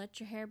moment, let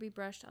your hair be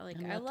brushed. I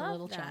And I let the love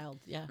little that. child,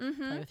 play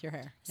Mhm. with your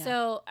hair. Yeah.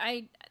 So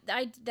I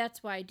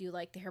that's why I do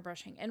like the hair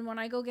brushing. And when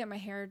I go get my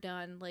hair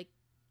done, like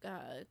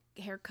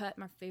haircut,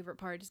 my favorite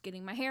part is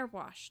getting my hair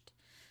washed.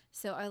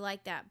 So I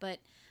like that. But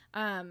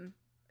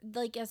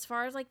like as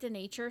far as like the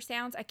nature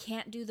sounds, I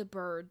can't do the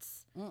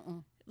birds.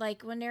 Mm-mm.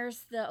 Like when there's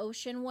the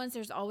ocean ones,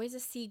 there's always a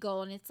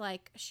seagull, and it's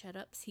like, shut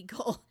up,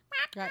 seagull.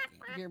 Right.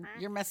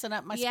 You're messing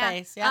up my Yeah.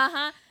 space. Yeah.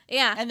 Uh-huh.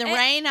 Yeah. And the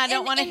rain, I don't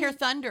and- want to and- hear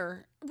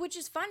thunder. Which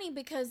is funny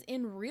because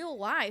in real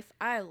life,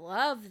 I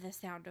love the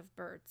sound of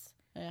birds.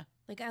 Yeah.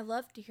 Like I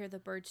love to hear the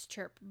birds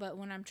chirp, but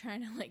when I'm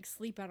trying to like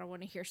sleep, I don't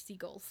want to hear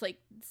seagulls.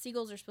 Like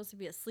seagulls are supposed to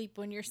be asleep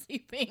when you're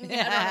sleeping.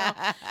 I don't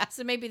know.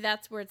 So maybe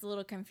that's where it's a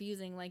little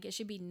confusing. Like it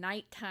should be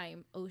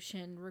nighttime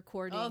ocean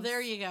recordings. Oh,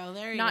 there you go.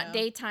 There you Not go.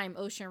 daytime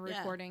ocean Yeah.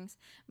 recordings.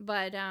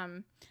 But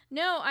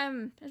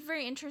no, it's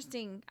very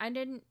interesting. I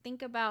didn't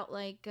think about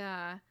like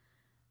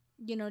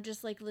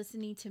just like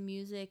listening to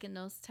music and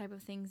those type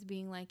of things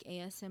being like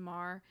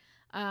ASMR.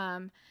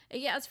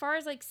 Yeah, as far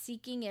as like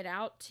seeking it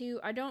out too,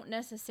 I don't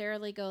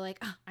necessarily go like,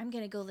 oh, I'm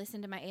gonna go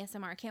listen to my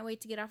ASMR. I can't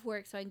wait to get off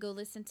work so I can go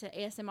listen to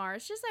ASMR.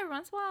 It's just every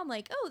once in a while I'm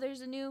like, oh,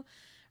 there's a new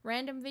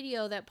random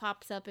video that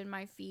pops up in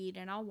my feed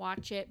and I'll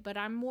watch it, but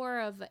I'm more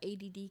of an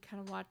ADD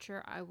kind of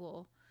watcher. I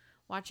will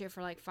watch it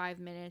for like 5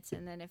 minutes,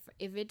 and then if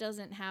it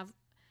doesn't have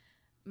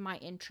my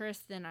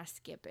interest, then I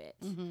skip it.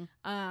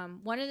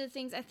 One of the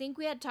things, I think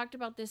we had talked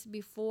about this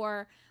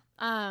before,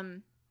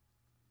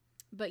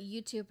 but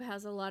YouTube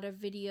has a lot of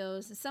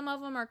videos. Some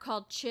of them are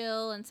called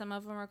chill and some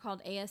of them are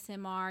called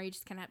ASMR. You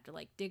just kind of have to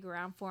like dig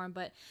around for them,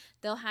 but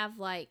they'll have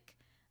like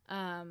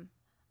a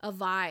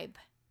vibe.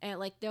 And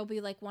like there'll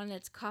be like one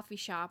that's coffee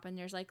shop and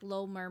there's like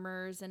low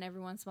murmurs, and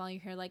every once in a while you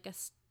hear like a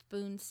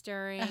spoon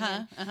stirring,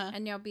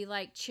 and there'll be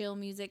like chill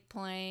music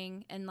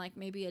playing, and like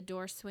maybe a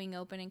door swing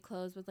open and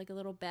close with like a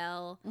little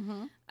bell.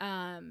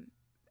 And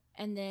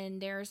then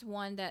there's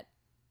one that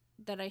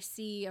I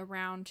see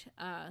around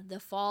the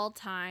fall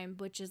time,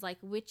 which is like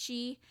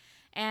witchy,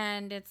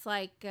 and it's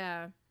like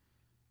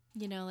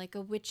like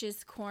a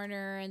witch's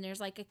corner, and there's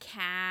like a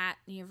cat,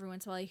 and every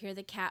once in a while you hear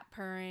the cat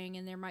purring,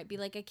 and there might be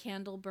like a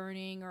candle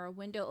burning or a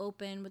window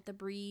open with the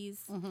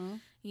breeze,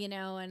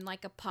 and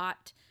like a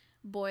pot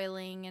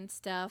boiling and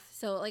stuff.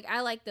 So like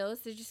I like those.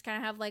 They just kind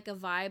of have like a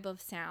vibe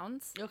of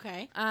sounds.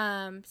 Okay.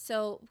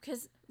 So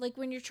because like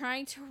when you're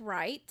trying to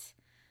write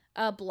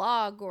a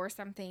blog or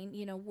something,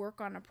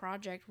 work on a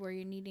project where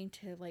you're needing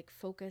to like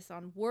focus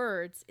on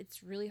words,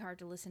 it's really hard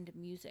to listen to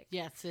music.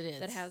 Yes, it is.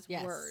 That has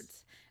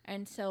words.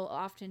 And so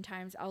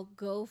oftentimes I'll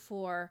go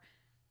for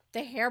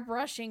the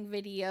hairbrushing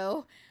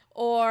video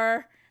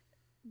or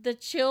the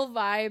chill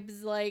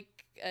vibes, like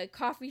a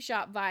coffee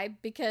shop vibe,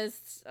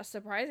 because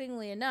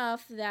surprisingly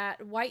enough,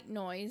 that white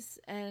noise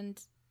and,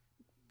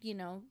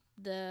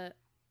 the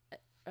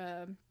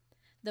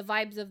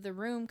vibes of the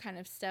room kind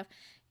of stuff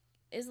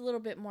is a little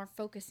bit more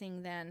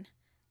focusing than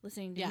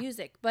listening to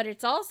music. But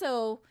it's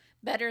also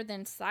better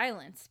than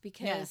silence,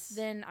 because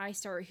then I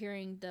start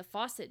hearing the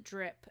faucet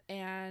drip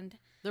and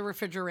the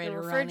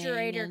refrigerator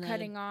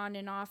cutting on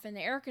and off, and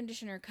the air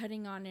conditioner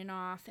cutting on and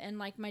off, and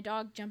like my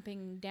dog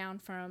jumping down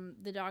from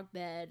the dog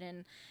bed,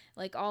 and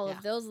like all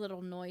of those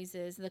little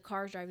noises, the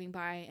cars driving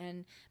by,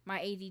 and my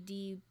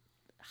ADD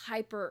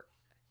hyper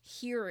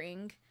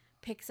hearing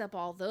picks up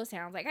all those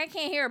sounds. Like I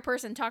can't hear a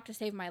person talk to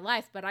save my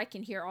life, but I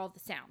can hear all the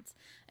sounds.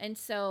 And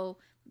so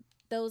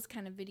those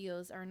kind of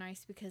videos are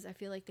nice because I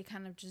feel like they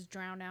kind of just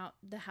drown out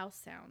the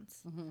house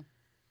sounds,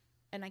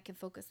 and I can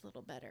focus a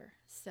little better.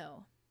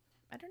 So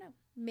I don't know.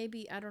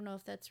 Maybe, I don't know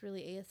if that's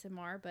really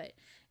ASMR, but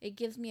it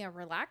gives me a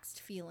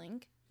relaxed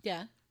feeling.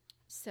 Yeah.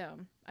 So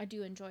I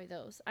do enjoy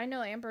those. I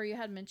know, Amber, you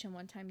had mentioned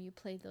one time you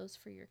played those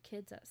for your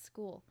kids at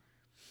school.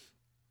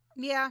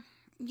 Yeah,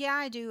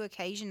 I do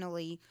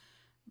occasionally.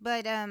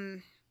 But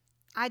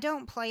I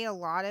don't play a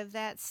lot of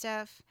that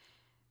stuff,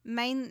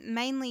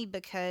 mainly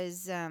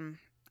because,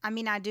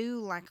 I do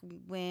like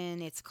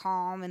when it's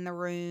calm in the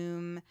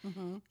room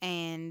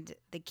and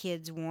the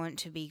kids want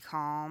to be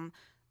calm.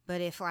 But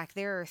if like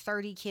there are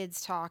 30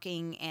 kids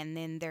talking and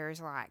then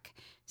there's like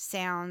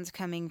sounds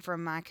coming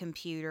from my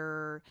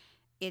computer,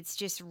 it's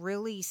just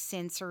really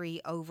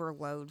sensory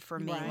overload for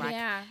me. Right. Like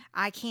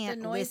I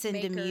can't listen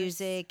to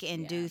music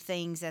and do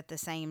things at the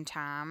same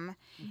time.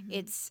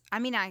 It's,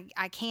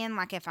 I can,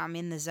 like if I'm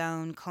in the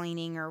zone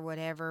cleaning or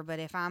whatever, but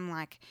if I'm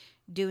like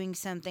doing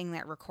something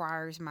that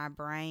requires my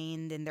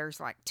brain, then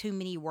there's like too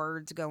many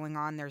words going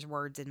on. There's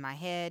words in my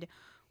head,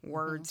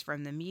 words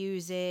from the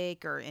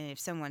music, and if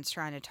someone's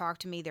trying to talk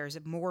to me, there's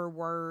more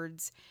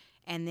words,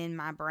 and then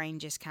my brain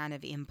just kind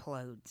of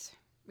implodes.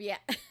 Yeah.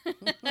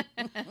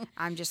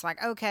 I'm just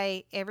like,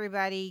 okay,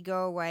 everybody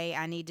go away.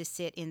 I need to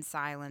sit in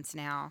silence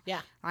now.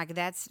 Yeah. Like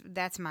that's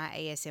my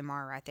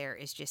ASMR right there,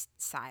 is just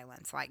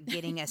silence. Like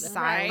getting a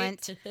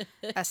silent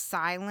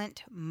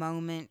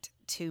moment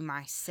to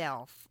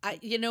myself.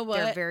 You know what?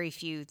 There are very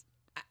few.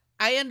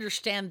 I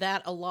understand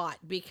that a lot,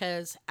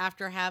 because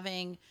after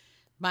having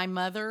my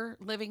mother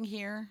living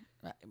here,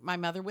 my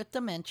mother with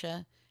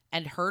dementia,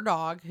 and her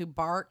dog who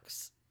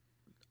barked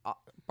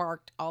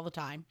all the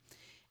time.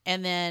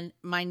 And then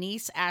my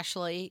niece,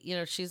 Ashley,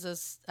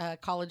 she's a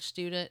college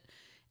student,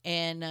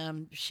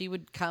 and she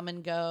would come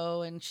and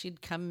go, and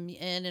she'd come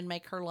in and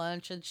make her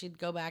lunch, and she'd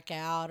go back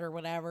out or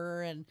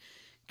whatever, and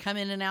come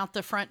in and out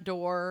the front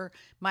door.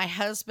 My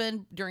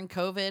husband during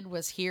COVID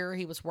was here.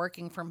 He was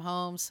working from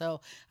home, so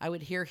I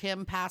would hear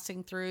him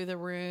passing through the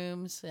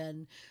rooms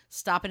and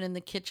stopping in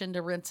the kitchen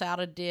to rinse out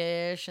a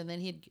dish, and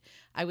then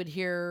I would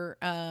hear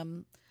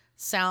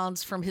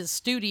sounds from his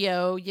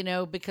studio,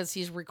 because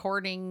he's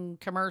recording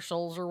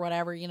commercials or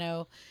whatever,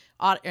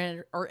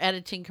 or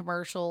editing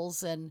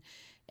commercials, and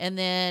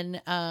then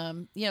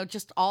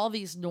just all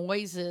these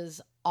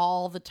noises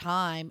all the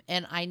time.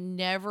 And I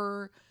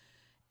never,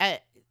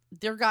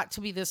 there got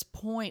to be this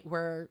point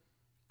where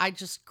I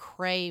just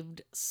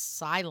craved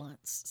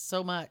silence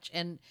so much,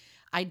 and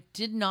I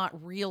did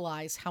not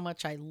realize how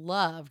much I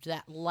loved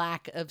that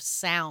lack of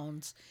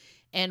sounds.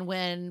 And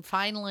when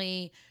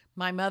finally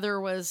my mother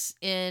was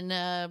in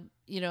a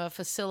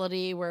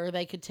facility where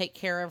they could take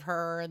care of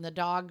her, and the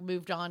dog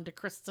moved on to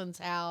Kristen's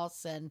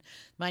house, and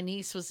my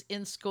niece was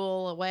in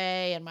school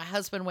away, and my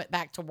husband went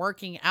back to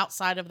working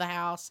outside of the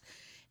house,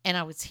 and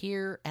I was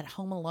here at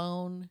home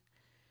alone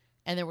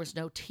and there was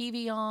no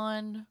TV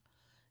on,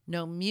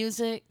 no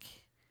music,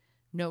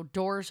 no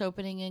doors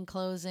opening and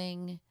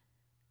closing,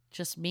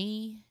 just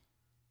me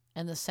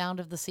and the sound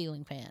of the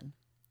ceiling fan.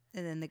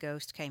 And then the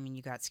ghost came and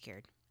you got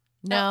scared.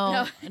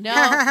 No, no,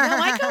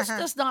 my ghost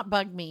does not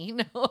bug me.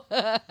 No,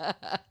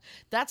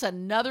 that's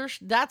another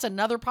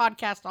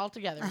podcast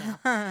altogether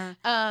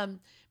now.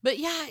 But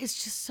yeah,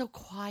 it's just so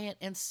quiet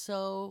and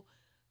so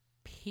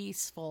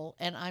peaceful,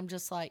 and I'm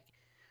just like,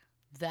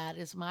 that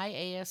is my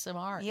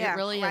ASMR. Yeah, it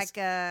really is.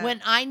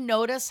 When I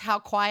notice how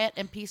quiet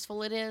and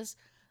peaceful it is,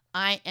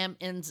 I am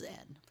in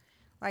Zen.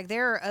 Like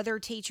there are other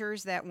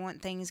teachers that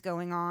want things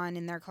going on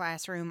in their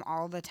classroom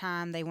all the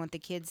time. They want the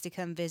kids to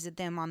come visit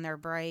them on their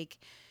break.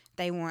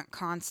 They want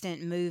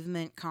constant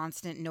movement,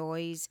 constant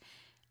noise.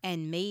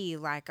 And me,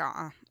 like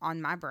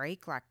on my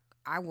break, like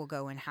I will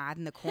go and hide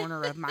in the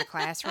corner of my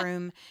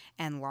classroom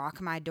and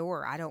lock my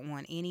door. I don't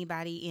want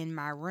anybody in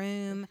my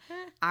room.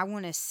 I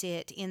want to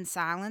sit in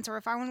silence, or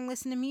if I want to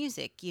listen to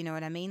music, you know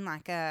what I mean?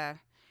 Like,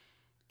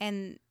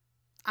 and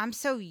I'm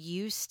so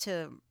used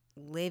to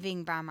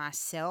living by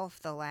myself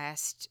the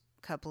last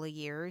couple of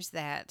years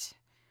that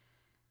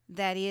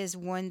is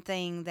one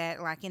thing that,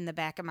 like, in the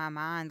back of my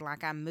mind,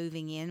 like I'm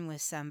moving in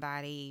with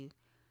somebody.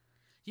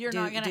 You're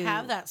not going to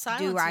have that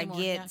silence Do I anymore,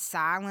 get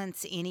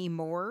silence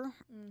anymore?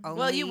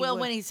 Well, you will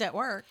when he's at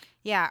work.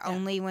 Yeah,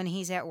 only when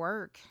he's at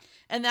work.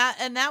 And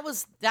that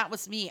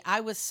was me.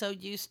 I was so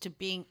used to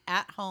being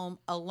at home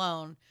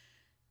alone.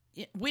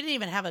 We didn't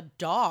even have a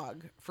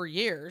dog for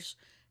years.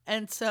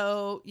 And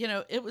so,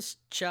 it was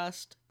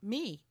just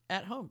me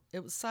at home.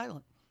 It was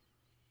silent.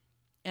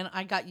 And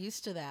I got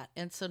used to that.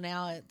 And so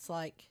now it's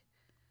like,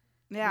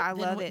 yeah, I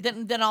love it.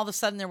 Then all of a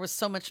sudden there was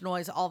so much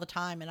noise all the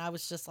time. And I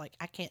was just like,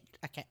 I can't.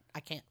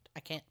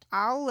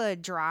 I'll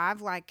drive.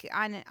 Like,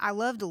 I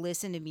love to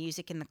listen to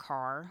music in the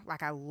car.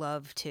 Like, I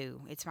love to.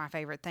 It's my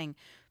favorite thing.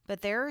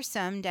 But there are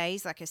some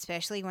days, like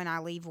especially when I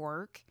leave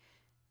work,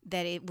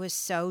 that it was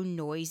so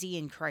noisy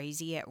and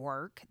crazy at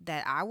work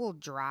that I will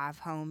drive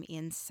home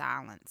in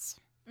silence.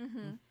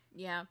 Mm-hmm.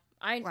 Yeah.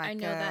 I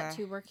know that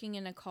too, working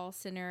in a call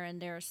center, and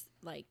there's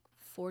like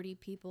 40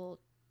 people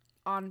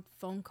on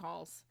phone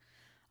calls,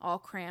 all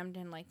crammed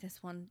in like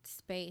this one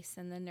space,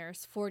 and then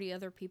there's 40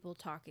 other people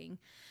talking,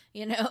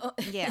 Yeah.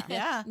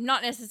 Yeah.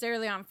 Not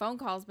necessarily on phone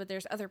calls, but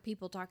there's other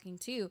people talking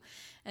too.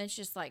 And it's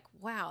just like,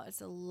 wow,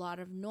 it's a lot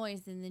of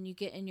noise. And then you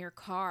get in your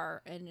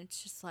car and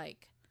it's just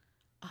like,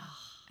 oh,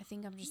 I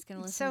think I'm just going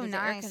to listen to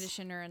the air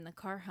conditioner and the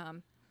car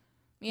hum.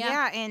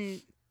 Yeah.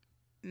 And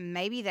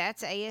maybe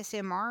that's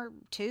ASMR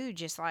too,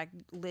 just like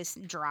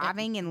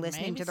driving and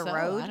listening to the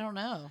road. I don't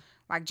know.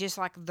 Like just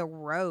like the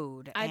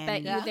road. I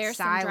bet you there's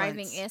some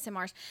driving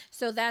ASMRs.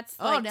 So that's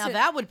now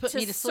that would put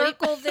me to sleep.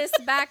 Circle this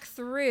back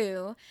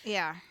through.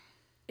 Yeah.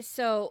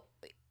 So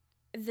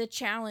the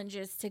challenge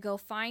is to go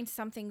find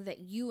something that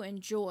you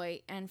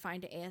enjoy and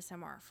find an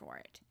ASMR for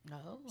it.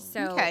 Oh.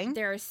 So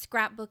there's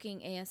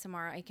scrapbooking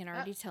ASMR, I can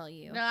already tell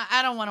you. No,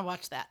 I don't want to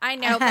watch that. I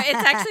know, but it's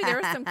actually, there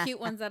were some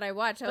cute ones that I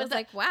watched. I was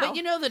like, wow. But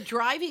the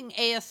driving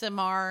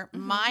ASMR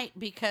might,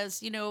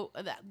 because,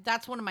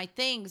 that's one of my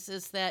things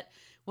is that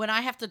when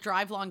I have to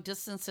drive long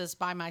distances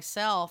by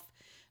myself,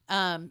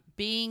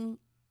 being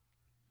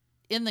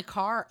in the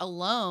car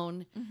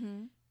alone,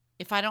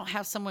 if I don't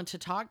have someone to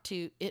talk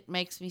to, it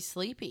makes me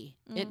sleepy.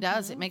 It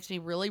does. It makes me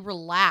really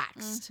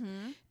relaxed.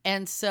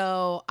 And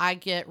so I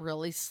get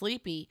really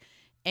sleepy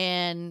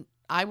and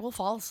I will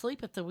fall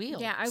asleep at the wheel.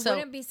 Yeah, I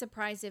wouldn't be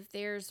surprised if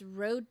there's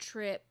road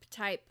trip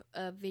type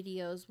of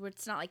videos where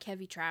it's not like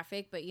heavy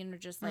traffic, but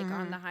just like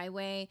on the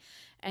highway,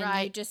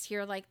 and you just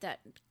hear like that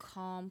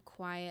calm,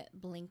 quiet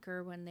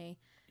blinker when they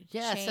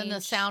change. And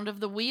the sound of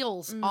the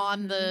wheels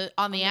on the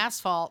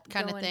asphalt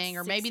kind of thing,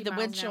 or maybe the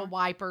windshield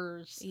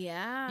wipers.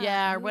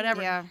 Yeah, or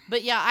whatever. Yeah.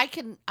 But yeah,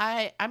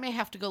 I may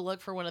have to go look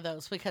for one of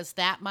those because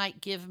that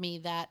might give me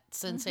that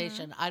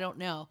sensation. I don't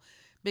know,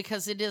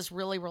 because it is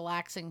really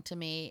relaxing to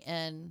me.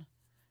 And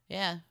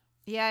yeah,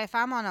 if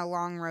I'm on a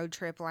long road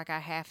trip, like I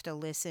have to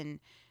listen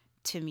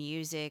to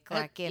music.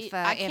 Like if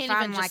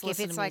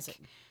it's like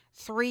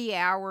 3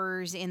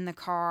 hours in the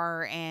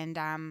car and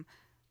I'm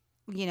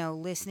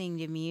listening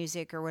to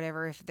music or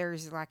whatever, if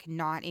there's like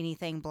not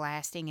anything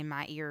blasting in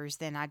my ears,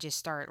 then I just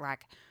start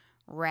like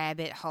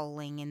rabbit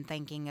holing and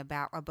thinking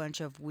about a bunch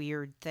of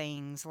weird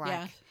things,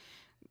 like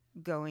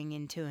going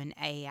into an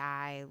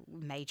AI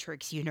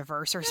Matrix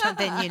universe or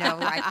something,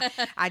 like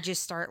I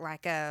just start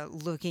like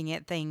looking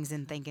at things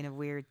and thinking of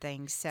weird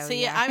things. So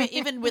I mean,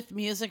 even with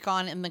music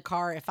on in the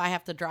car, if I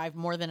have to drive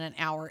more than an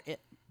hour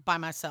by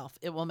myself,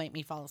 it will make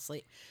me fall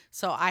asleep.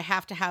 So I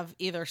have to have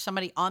either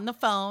somebody on the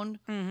phone,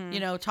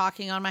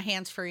 talking on my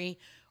hands-free,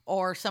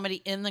 or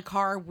somebody in the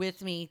car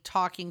with me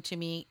talking to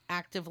me,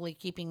 actively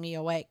keeping me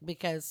awake,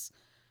 because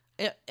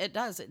it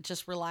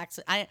just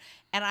relaxes.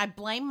 I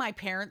blame my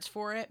parents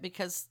for it,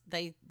 because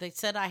they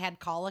said I had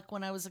colic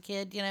when I was a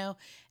kid,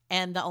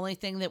 and the only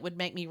thing that would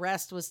make me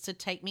rest was to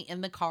take me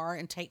in the car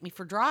and take me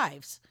for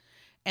drives.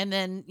 And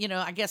then,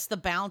 I guess the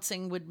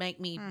bouncing would make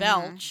me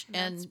belch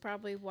and that's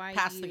probably why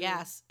pass the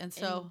gas. And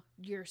so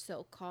you're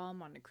so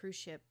calm on a cruise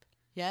ship.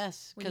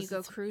 Yes, When you 'cause go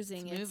it's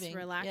cruising, it's moving.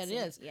 relaxing.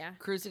 Yeah, it is. Yeah.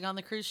 Cruising on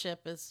the cruise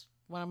ship is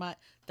one of my.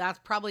 That's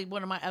probably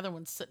one of my other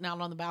ones. Sitting out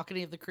on the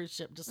balcony of the cruise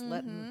ship, just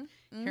letting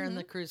hearing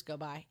the cruise go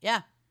by.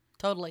 Yeah,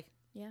 totally.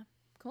 Yeah.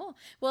 Cool.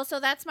 Well, so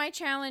that's my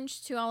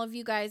challenge to all of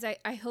you guys.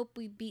 I hope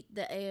we beat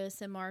the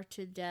ASMR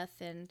to death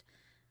and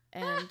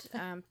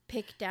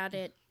picked at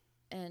it,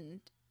 and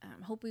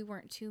hope we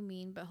weren't too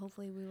mean, but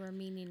hopefully we were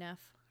mean enough.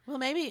 Well,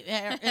 maybe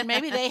and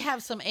maybe they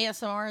have some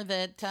ASMR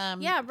that.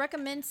 Yeah,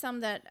 recommend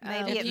some that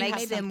Maybe it you makes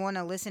have them want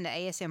to listen to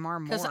ASMR more.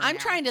 Because I'm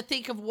trying to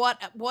think of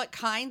what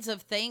kinds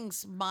of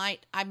things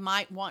I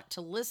might want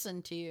to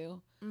listen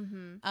to.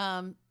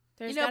 Mm-hmm.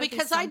 There's You know, gotta be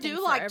because I something do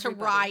for like to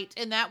everybody. write,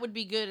 and that would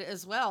be good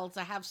as well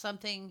to have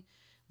something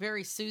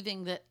very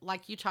soothing that,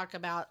 like you talk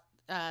about,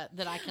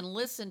 that I can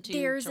listen to.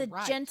 There's to a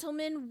write.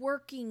 gentleman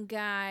working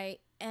guy,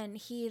 and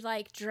he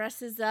like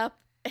dresses up.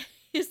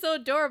 He's so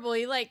adorable.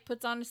 He like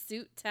puts on a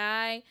suit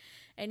tie,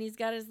 and he's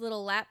got his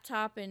little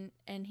laptop, and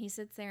he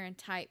sits there and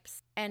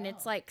types. And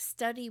it's like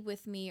Study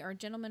With Me or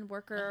Gentleman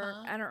Worker.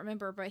 I don't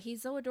remember, but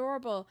he's so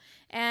adorable.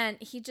 And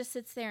he just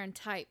sits there and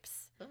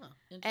types. Oh,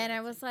 And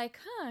I was like,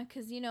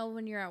 because, you know,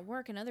 when you're at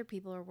work and other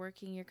people are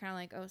working, you're kind of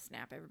like, oh,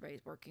 snap,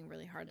 everybody's working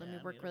really hard. Let me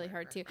work really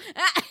hard, too.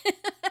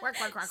 Work,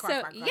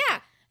 So, yeah.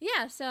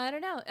 Yeah, so I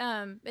don't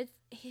know.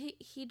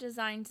 He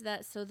designs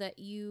that so that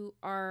you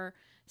are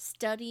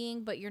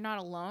studying, but you're not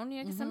alone.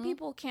 You know, 'cause some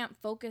people can't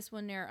focus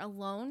when they're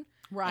alone.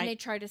 Right. And they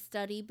try to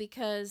study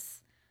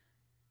because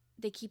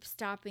they keep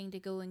stopping to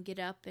go and get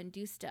up and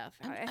do stuff.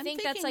 I I'm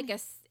think that's like thinking-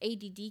 a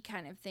ADD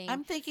kind of thing.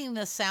 I'm thinking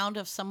the sound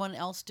of someone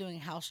else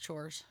doing house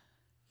chores.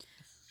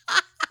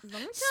 Let me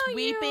tell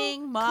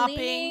Sweeping, you, mopping.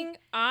 cleaning.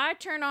 I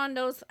turn on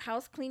those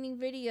house cleaning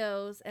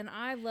videos, and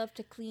I love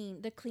to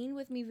clean. The Clean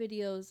With Me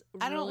videos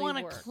I don't really want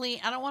to work.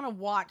 clean. I don't want to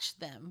watch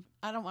them.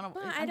 I don't want to.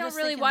 Well, I don't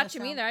really watch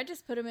them either. I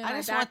just put them in I my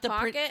just back want the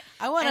pocket.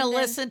 I want to and then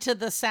listen to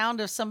the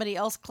sound of somebody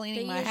else They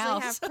cleaning my usually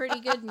house. have pretty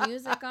good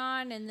music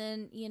on, and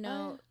then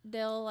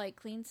they'll like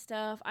clean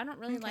stuff. I don't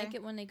really like Okay.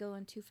 it when they go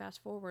in too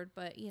fast forward,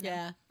 but you know.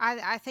 Yeah.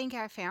 I think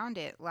I found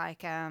it.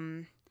 Like,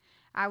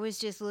 I was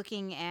just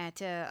looking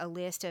at a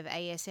list of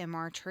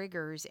ASMR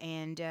triggers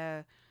and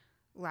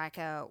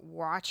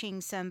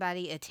watching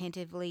somebody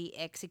attentively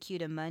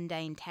execute a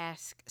mundane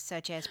task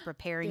such as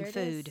preparing There it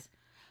food. is.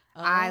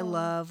 I Oh.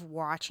 love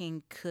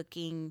watching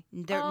cooking.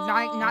 They're Oh,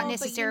 not but you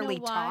necessarily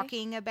know why?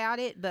 talking about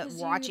it, but 'Cause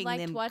watching you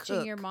liked them watching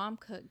cook. your mom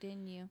cook,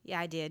 didn't you?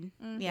 Yeah, I did.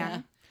 Mhm.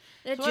 Yeah.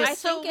 It So, just- I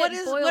think what it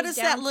is boils what does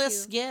that down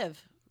list to-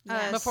 give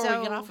Yeah. before we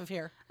get So- off of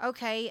here?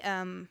 Okay.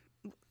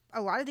 A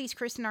lot of these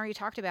Kristen already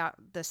talked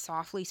about the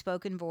softly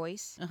spoken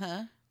voice,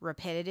 Uh-huh.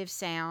 repetitive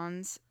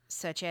sounds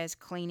such as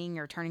cleaning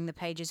or turning the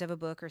pages of a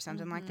book or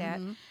something like that.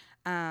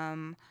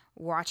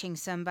 Watching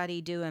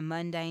somebody do a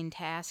mundane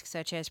task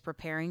such as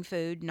preparing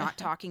food, not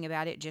talking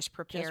about it, just Just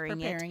preparing,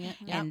 preparing it.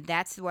 Yeah. And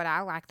that's what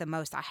I like the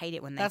most. I hate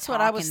it when they That's talk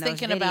what I was in those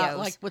thinking about, videos.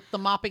 like with the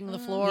mopping the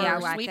floor yeah, or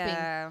like sweeping.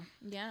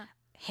 Yeah.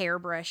 hair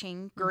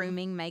brushing,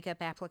 grooming,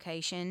 makeup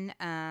application,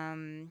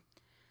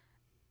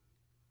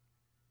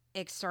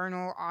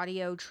 external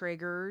audio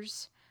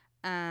triggers,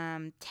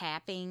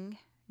 tapping,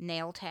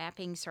 nail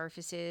tapping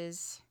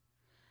surfaces,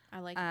 I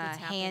like the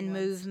tapping hand ones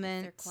if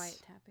movements. They're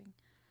quiet tapping.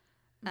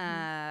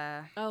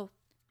 uh, Oh,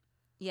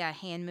 yeah,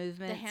 hand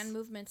movements. the hand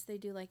movements they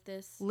do like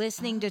this.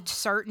 Listening to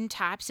certain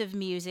types of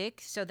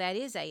music, so that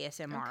is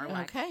ASMR. Okay.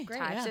 Like Okay, great.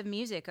 types yeah. of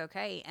music.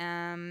 Okay.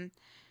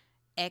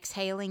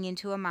 Exhaling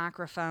into a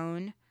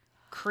microphone,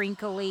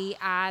 crinkly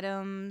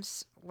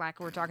items like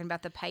we're talking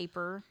about the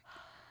paper.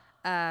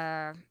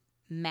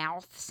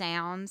 Mouth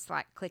sounds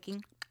like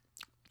clicking.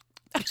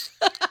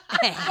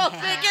 Oh,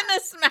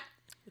 goodness,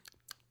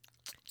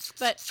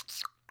 but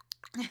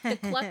the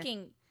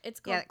clucking. It's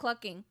called Yeah.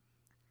 clucking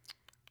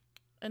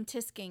and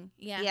tisking.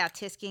 Yeah. Yeah,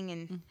 tisking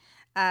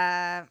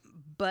and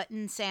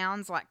button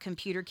sounds like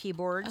computer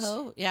keyboards.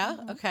 Oh, yeah.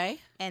 Okay.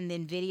 And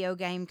then video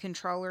game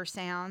controller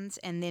sounds,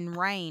 and then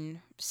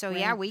rain. So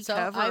yeah, Rain. we So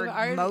covered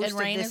and most of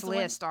rain this is the one-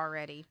 list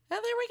already. Oh,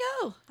 there we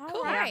go. All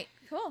Cool. right.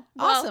 Cool.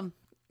 Well, Awesome.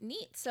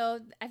 neat. So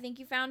I think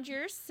you found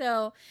yours.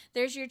 So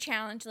there's your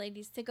challenge,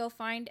 ladies, to go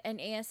find an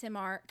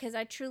ASMR, because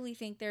I truly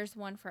think there's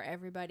one for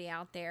everybody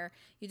out there.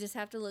 You just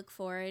have to look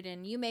for it,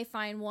 and you may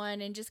find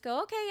one and just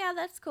go, okay, yeah,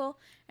 that's cool,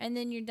 and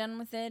then you're done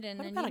with it, and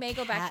What then about you a may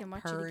go back cat and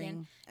watch purring? it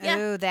again. Yeah.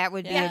 Oh, that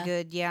would be Yeah. a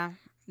good, yeah.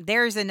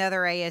 There's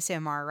another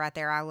ASMR right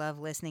there. I love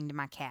listening to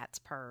my cats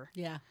purr.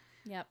 Yeah.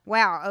 Yep.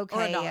 Wow,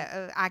 okay.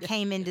 dog. I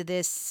came into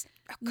this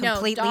No,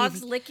 completely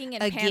dogs licking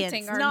and against-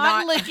 panting are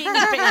Not not. licking and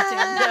panting.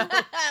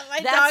 No. My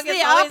That's dog is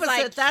the always opposite.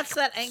 like, That's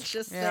that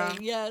anxious Yeah.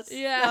 thing. Yes.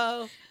 Yeah.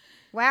 So,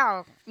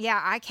 Wow. Yeah,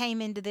 I came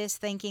into this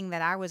thinking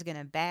that I was going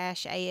to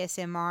bash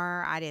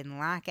ASMR. I didn't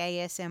like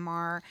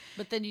ASMR.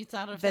 but then you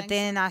thought of But things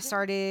then that- I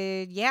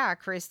started, yeah,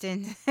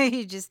 Kristen,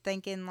 you just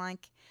thinking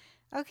like,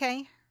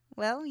 okay,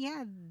 well,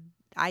 yeah,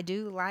 I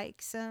do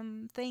like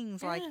some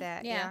things like Yeah.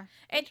 that. Yeah.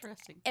 Yeah.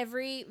 Interesting.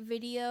 Every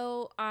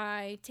video,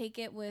 I take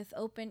it with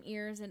open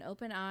ears and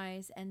open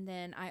eyes, and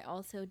then I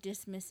also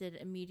dismiss it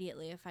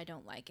immediately if I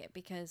don't like it.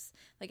 Because,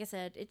 like I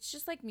said, it's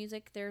just like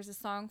music. There's a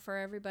song for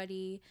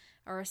everybody,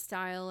 or a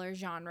style or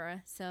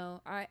genre.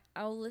 So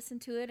I'll listen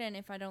to it, and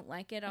if I don't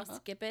like it, I'll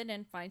skip it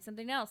and find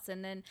something else.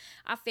 And then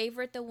I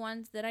favorite the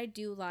ones that I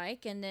do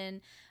like, and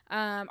then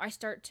I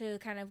start to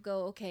kind of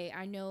go, okay,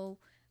 I know.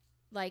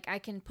 Like, I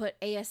can put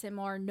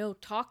ASMR no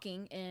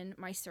talking in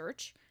my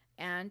search,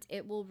 and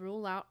it will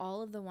rule out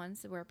all of the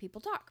ones where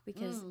people talk,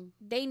 because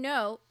they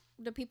know,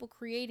 the people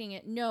creating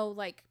it know,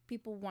 like,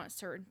 people want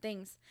certain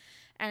things.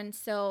 And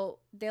so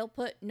they'll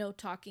put no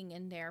talking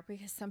in there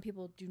because some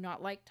people do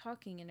not like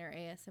talking in their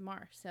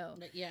ASMR. So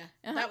Yeah,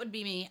 that would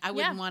be me. I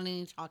wouldn't want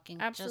any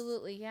talking.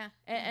 absolutely, yeah.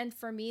 And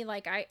for me,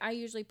 like, I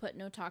usually put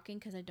no talking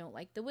because I don't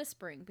like the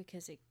whispering,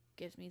 because it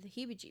gives me the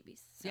heebie-jeebies.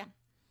 So. Yeah.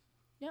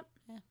 Yep.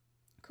 Yeah.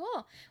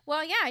 Cool.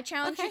 Well, yeah, I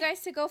challenge you Okay.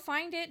 guys to go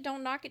find it.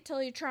 Don't knock it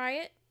till you try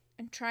it,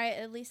 and try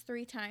it at least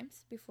 3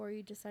 times before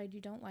you decide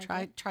you don't like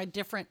it. Try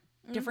different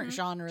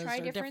genres. Try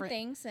or different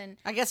things, and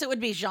I guess it would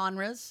be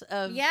genres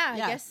of. I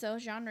guess so.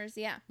 Genres,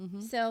 yeah.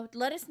 Mhm. So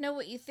let us know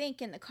what you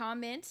think in the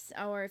comments,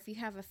 or if you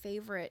have a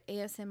favorite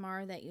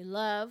ASMR that you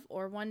love,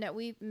 or one that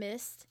we've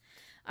missed.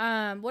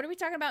 What are we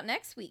talking about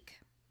next week?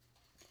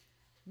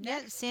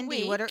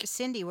 Cindy, what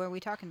are we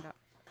talking about?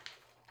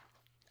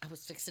 I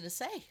was fixing to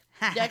say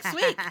next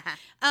week.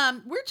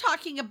 We're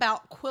talking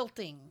about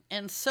quilting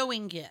and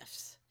sewing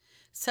gifts.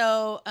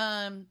 So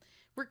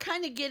we're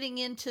kind of getting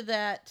into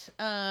that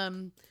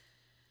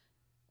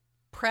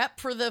prep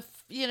for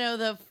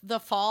the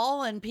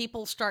fall, and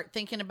people start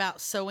thinking about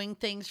sewing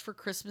things for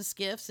Christmas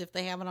gifts if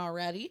they haven't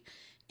already.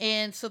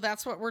 And so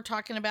that's what we're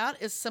talking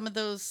about, is some of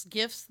those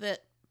gifts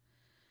that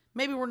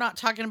maybe we're not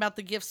talking about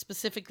the gifts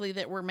specifically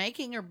that we're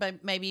making, or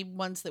maybe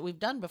ones that we've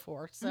done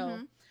before.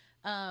 So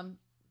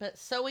but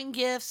sewing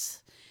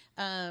gifts,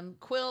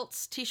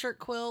 quilts, t-shirt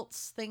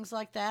quilts, things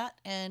like that.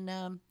 And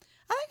I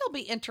think it'll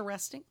be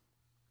interesting.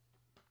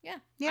 Yeah,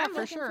 Yeah, I'm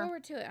for looking sure.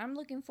 forward to it. I'm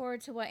looking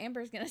forward to what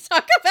Amber's going to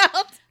talk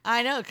about.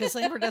 I know, because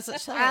Amber doesn't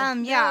sew. Yeah,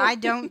 No. I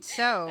don't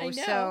sew. I know.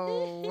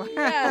 So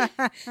Yeah.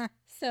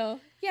 So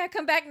yeah,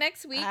 come back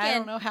next week. I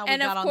don't know how we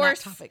and got of on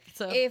course, that topic.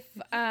 So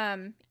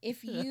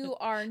if you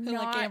are not,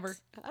 like Amber,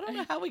 I don't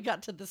know how we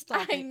got to this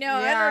topic. I know.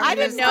 yeah, I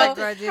don't even know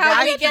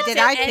how we get did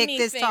to I pick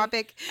this anything.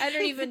 topic? I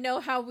don't even know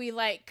how we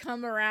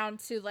come around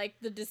to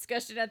the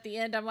discussion at the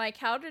end. I'm like,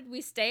 how did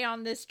we stay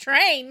on this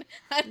train?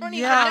 I don't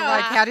even know.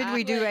 Like how did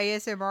we do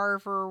ASMR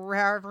for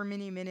however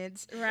many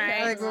minutes?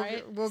 Right, Like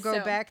right. we'll go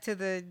So- back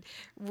to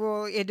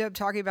we'll end up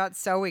talking about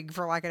sewing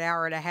for like an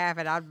hour and a half,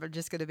 and I'm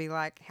just gonna be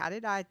like, how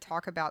did I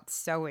talk about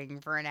sewing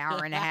for an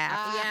hour and a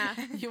half?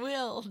 Yeah. You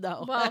will.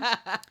 No. Well,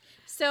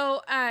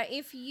 So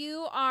if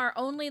you are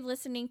only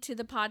listening to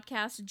the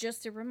podcast,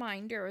 just a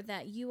reminder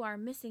that you are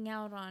missing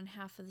out on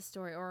half of the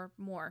story or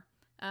more.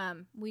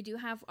 We do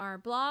have our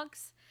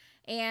blogs,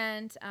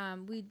 and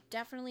we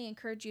definitely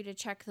encourage you to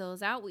check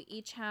those out. We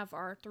each have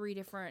our 3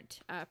 different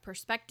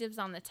perspectives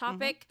on the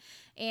topic,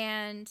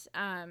 and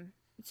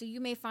so you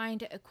may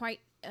find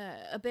quite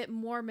a bit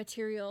more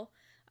material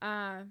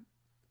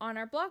on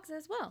our blogs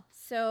as well.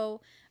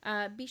 So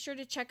be sure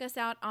to check us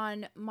out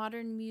on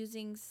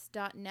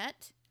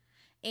modernmusings.net.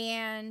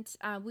 And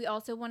we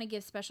also want to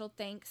give special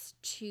thanks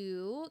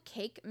to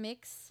Cake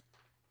Mix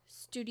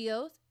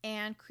Studios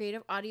and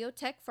Creative Audio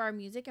Tech for our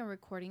music and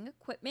recording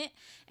equipment.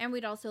 And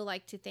we'd also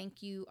like to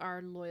thank you,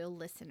 our loyal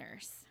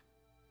listeners.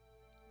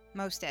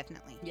 Most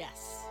definitely.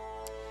 Yes.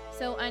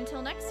 So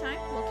until next time,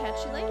 we'll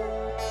catch you later.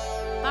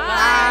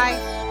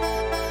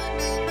 Bye.